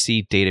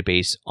FCC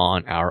database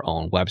on our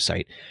own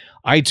website.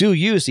 I do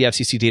use the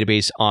FCC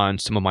database on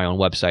some of my own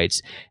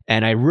websites,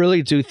 and I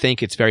really do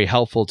think it's very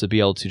helpful to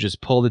be able to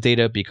just pull the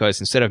data, because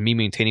instead of me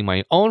maintaining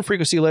my own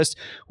frequency list,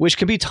 which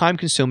can be time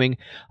consuming,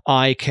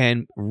 I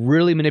can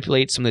really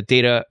manipulate some of the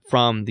data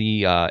from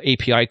the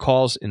API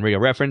calls in Radio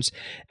Reference.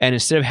 And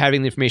instead of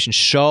having the information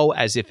show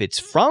as if it's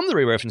from the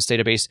Radio Reference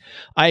database,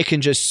 I can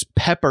just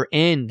pepper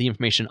in the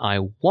information I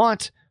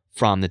want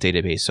from the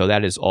database. So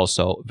that is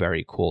also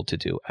very cool to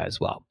do as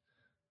well.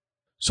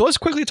 So let's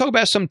quickly talk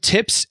about some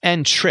tips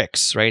and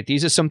tricks, right?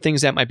 These are some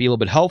things that might be a little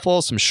bit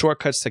helpful, some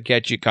shortcuts to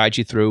guide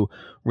you through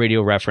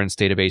Radio Reference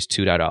Database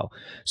 2.0.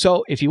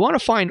 So if you want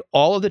to find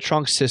all of the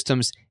trunk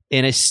systems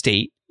in a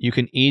state, you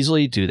can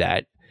easily do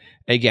that.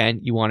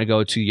 Again, you want to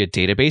go to your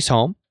database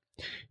home.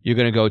 You're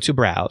going to go to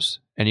browse,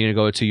 and you're going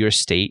to go to your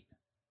state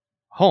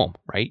home,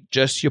 right?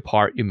 Just your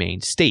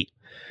main state.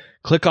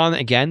 Click on,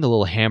 again, the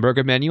little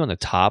hamburger menu on the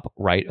top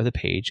right of the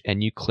page,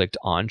 and you clicked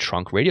on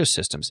Trunk Radio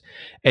Systems.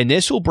 And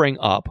this will bring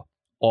up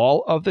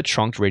all of the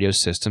trunked radio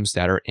systems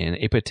that are in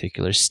a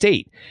particular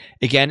state.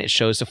 Again, it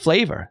shows the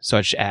flavor,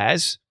 such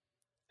as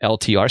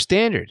LTR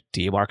Standard,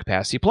 DMR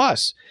Capacity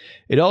Plus.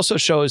 It also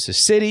shows the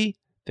city,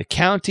 the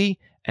county,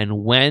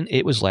 and when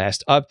it was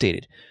last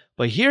updated.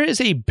 But here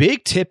is a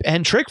big tip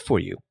and trick for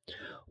you.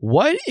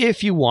 What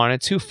if you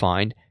wanted to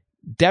find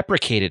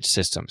deprecated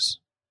systems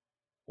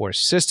or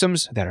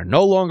systems that are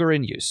no longer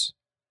in use?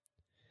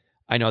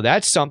 I know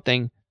that's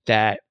something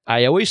that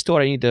I always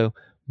thought I need to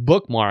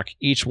bookmark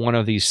each one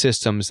of these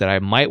systems that I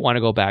might want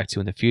to go back to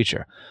in the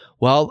future.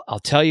 Well, I'll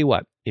tell you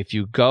what, if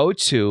you go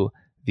to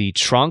the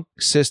trunk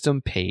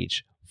system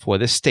page for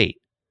the state,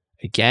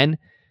 again,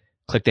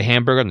 click the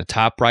hamburger on the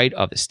top right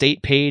of the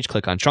state page,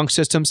 click on trunk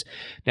systems.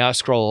 Now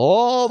scroll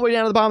all the way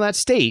down to the bottom of that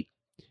state.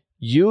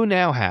 You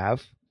now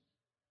have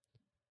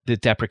the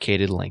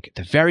deprecated link at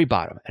the very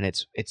bottom, and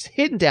it's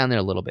hidden down there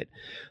a little bit.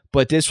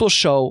 But this will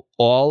show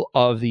all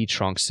of the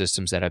trunk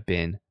systems that have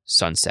been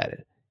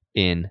sunsetted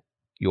in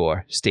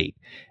your state.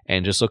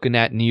 And just looking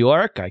at New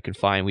York, I can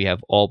find we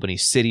have Albany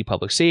City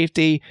Public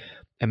Safety,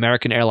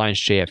 American Airlines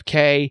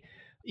JFK,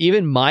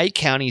 even my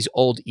county's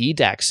old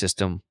EDAC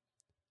system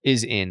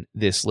is in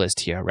this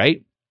list here,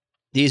 right?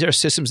 These are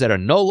systems that are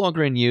no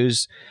longer in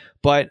use,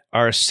 but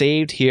are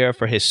saved here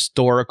for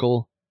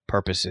historical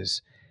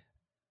purposes.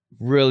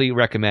 Really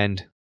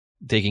recommend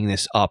digging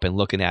this up and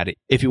looking at it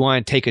if you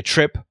want to take a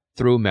trip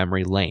through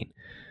memory lane.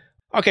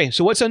 Okay,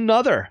 so what's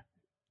another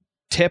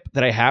tip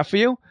that I have for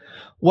you?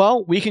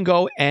 Well, we can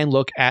go and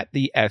look at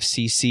the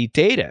FCC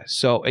data.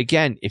 So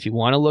again, if you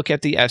want to look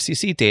at the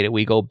FCC data,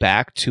 we go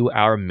back to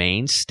our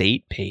main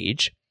state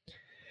page,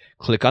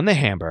 click on the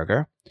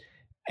hamburger,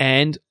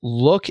 and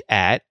look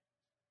at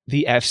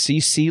the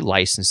FCC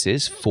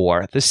licenses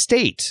for the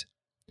state.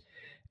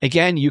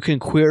 Again, you can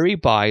query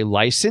by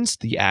license,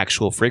 the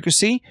actual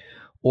frequency,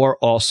 or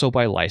also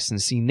by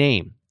licensee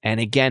name. And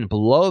again,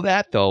 below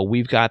that, though,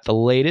 we've got the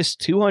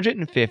latest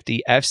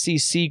 250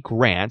 FCC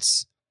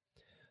grants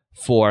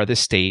for the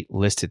state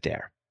listed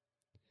there.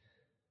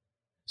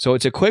 So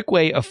it's a quick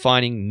way of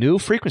finding new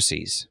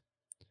frequencies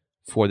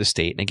for the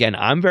state. And again,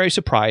 I'm very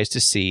surprised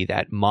to see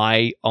that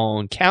my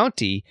own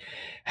county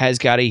has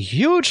got a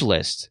huge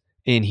list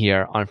in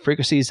here on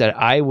frequencies that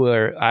I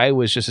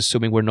was just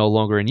assuming were no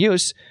longer in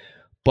use,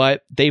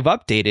 but they've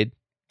updated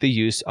the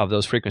use of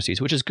those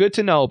frequencies, which is good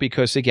to know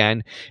because,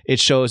 again, it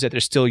shows that they're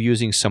still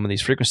using some of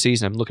these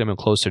frequencies. And I'm looking at them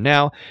closer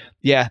now.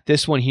 Yeah,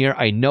 this one here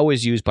I know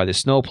is used by the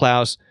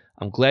snowplows.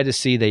 I'm glad to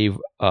see they've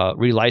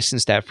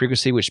relicensed that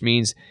frequency, which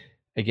means,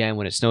 again,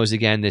 when it snows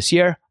again this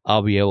year,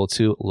 I'll be able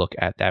to look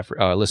at that,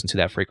 listen to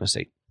that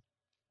frequency.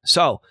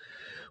 So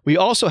we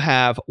also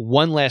have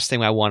one last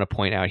thing I want to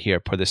point out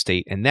here for the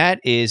state, and that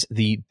is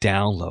the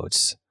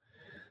downloads.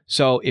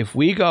 So if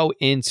we go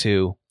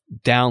into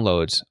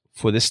downloads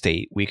for the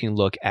state, we can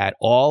look at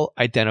all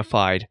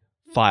identified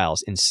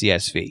files in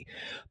CSV.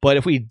 But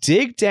if we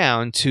dig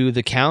down to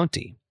the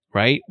county,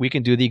 right, we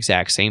can do the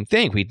exact same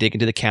thing. We dig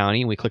into the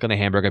county and we click on the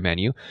hamburger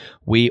menu.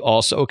 We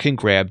also can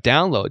grab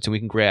downloads, and we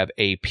can grab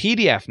a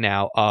PDF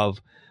now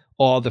of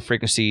all the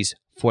frequencies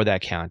for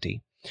that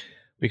county.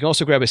 We can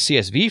also grab a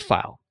CSV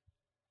file.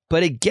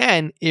 But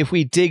again, if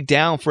we dig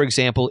down, for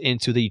example,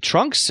 into the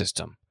trunk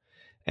system,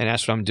 and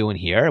that's what I'm doing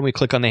here, and we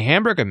click on the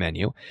hamburger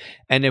menu,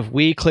 and if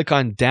we click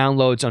on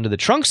downloads under the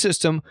trunk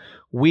system,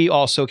 we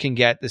also can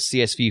get the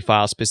CSV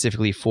file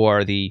specifically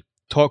for the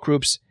talk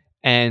groups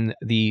and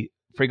the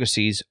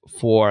frequencies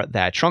for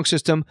that trunk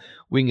system.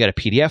 We can get a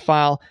PDF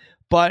file,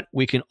 but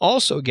we can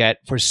also get,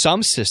 for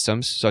some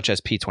systems, such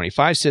as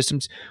P25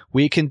 systems,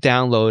 we can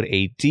download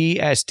a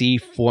DSD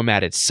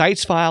formatted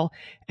sites file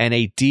and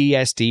a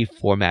DSD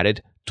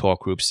formatted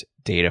talk groups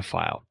data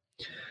file.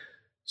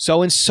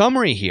 So in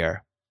summary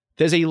here,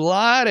 there's a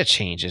lot of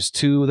changes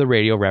to the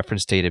Radio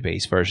Reference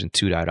Database version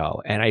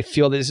 2.0, and I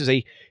feel this is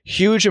a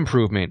huge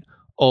improvement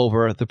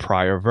over the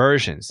prior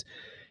versions.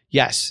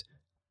 Yes,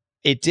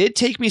 it did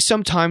take me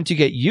some time to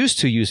get used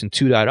to using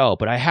 2.0,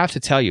 but I have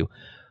to tell you,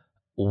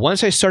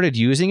 once I started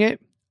using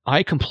it,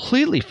 I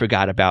completely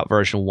forgot about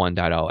version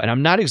 1.0, and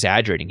I'm not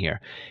exaggerating here.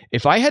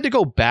 If I had to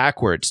go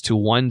backwards to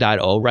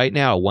 1.0 right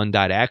now,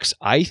 1.x,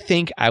 I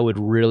think I would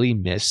really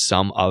miss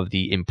some of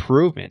the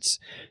improvements,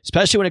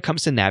 especially when it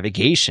comes to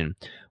navigation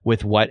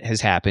with what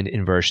has happened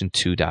in version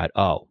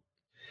 2.0.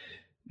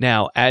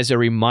 Now, as a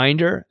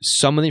reminder,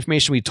 some of the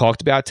information we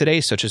talked about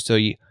today, such as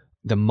the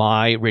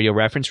My Radio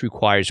Reference,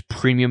 requires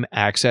premium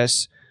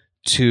access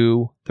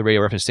to the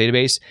Radio Reference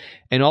Database,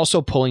 and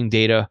also pulling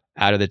data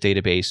out of the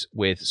database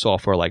with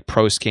software like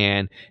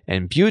ProScan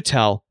and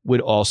Butel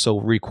would also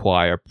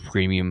require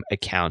premium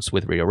accounts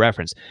with Radio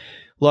Reference.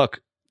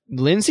 Look,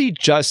 Lindsay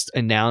just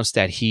announced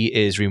that he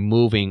is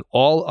removing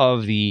all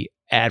of the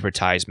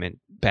advertisement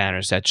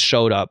banners that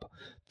showed up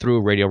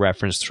through Radio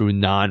Reference through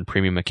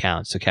non-premium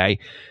accounts, okay?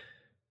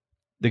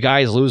 The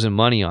guy is losing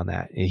money on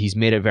that. He's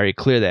made it very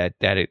clear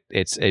that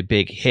it's a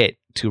big hit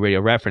to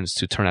Radio Reference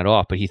to turn that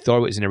off, but he thought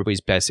it was in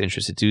everybody's best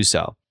interest to do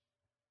so.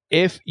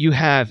 If you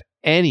have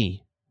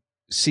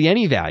see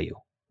any value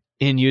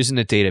in using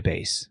the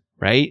database,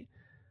 right?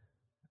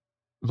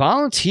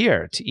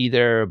 volunteer to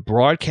either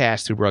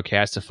broadcast through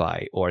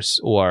Broadcastify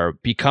or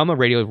become a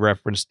Radio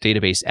Reference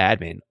database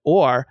admin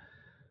or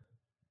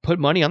put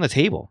money on the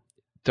table.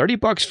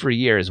 $30 for a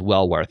year is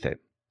well worth it.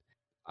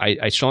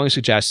 I strongly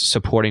suggest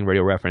supporting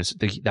Radio Reference.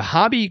 The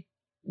hobby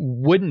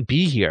wouldn't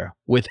be here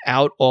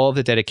without all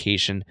the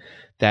dedication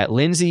that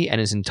Lindsay and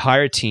his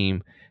entire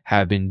team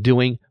have been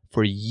doing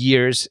for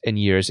years and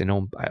years, and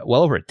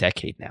well over a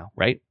decade now,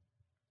 right?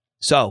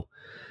 So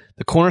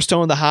the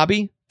cornerstone of the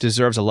hobby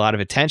deserves a lot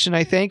of attention,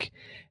 I think.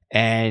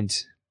 And,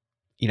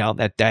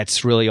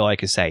 that's really all I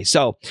can say.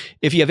 So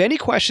if you have any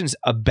questions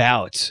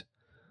about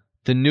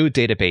the new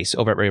database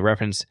over at Radio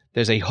Reference,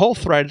 there's a whole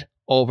thread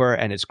over,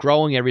 and it's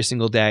growing every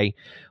single day,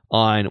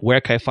 on where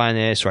can I find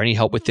this, or any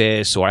help with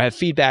this, or I have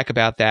feedback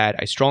about that.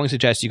 I strongly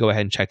suggest you go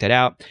ahead and check that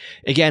out.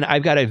 Again,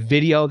 I've got a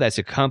video that's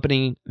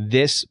accompanying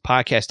this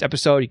podcast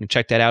episode. You can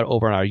check that out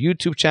over on our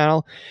YouTube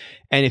channel.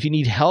 And if you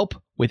need help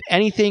with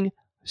anything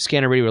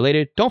Scanner Radio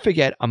related, don't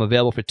forget I'm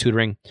available for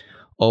tutoring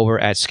over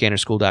at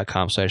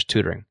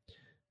scannerschool.com/tutoring.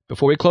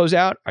 Before we close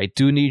out, I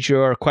do need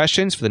your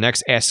questions for the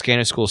next Ask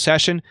Scanner School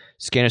session,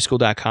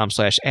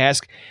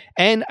 scannerschool.com/ask.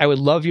 And I would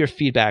love your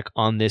feedback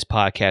on this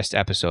podcast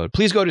episode.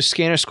 Please go to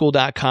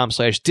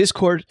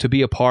scannerschool.com/discord to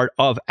be a part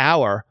of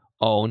our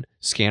own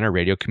Scanner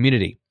Radio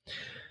community.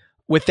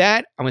 With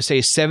that, I'm going to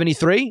say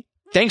 73.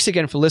 Thanks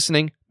again for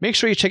listening. Make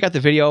sure you check out the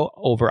video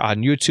over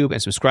on YouTube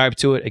and subscribe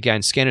to it. Again,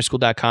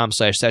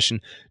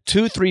 scannerschool.com/session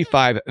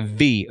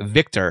 235V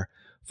Victor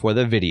for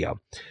the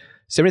video.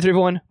 73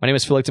 everyone, my name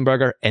is Phil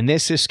Lichtenberger, and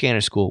this is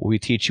Scanner School, where we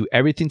teach you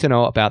everything to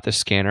know about the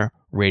scanner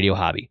radio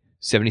hobby.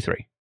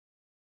 73.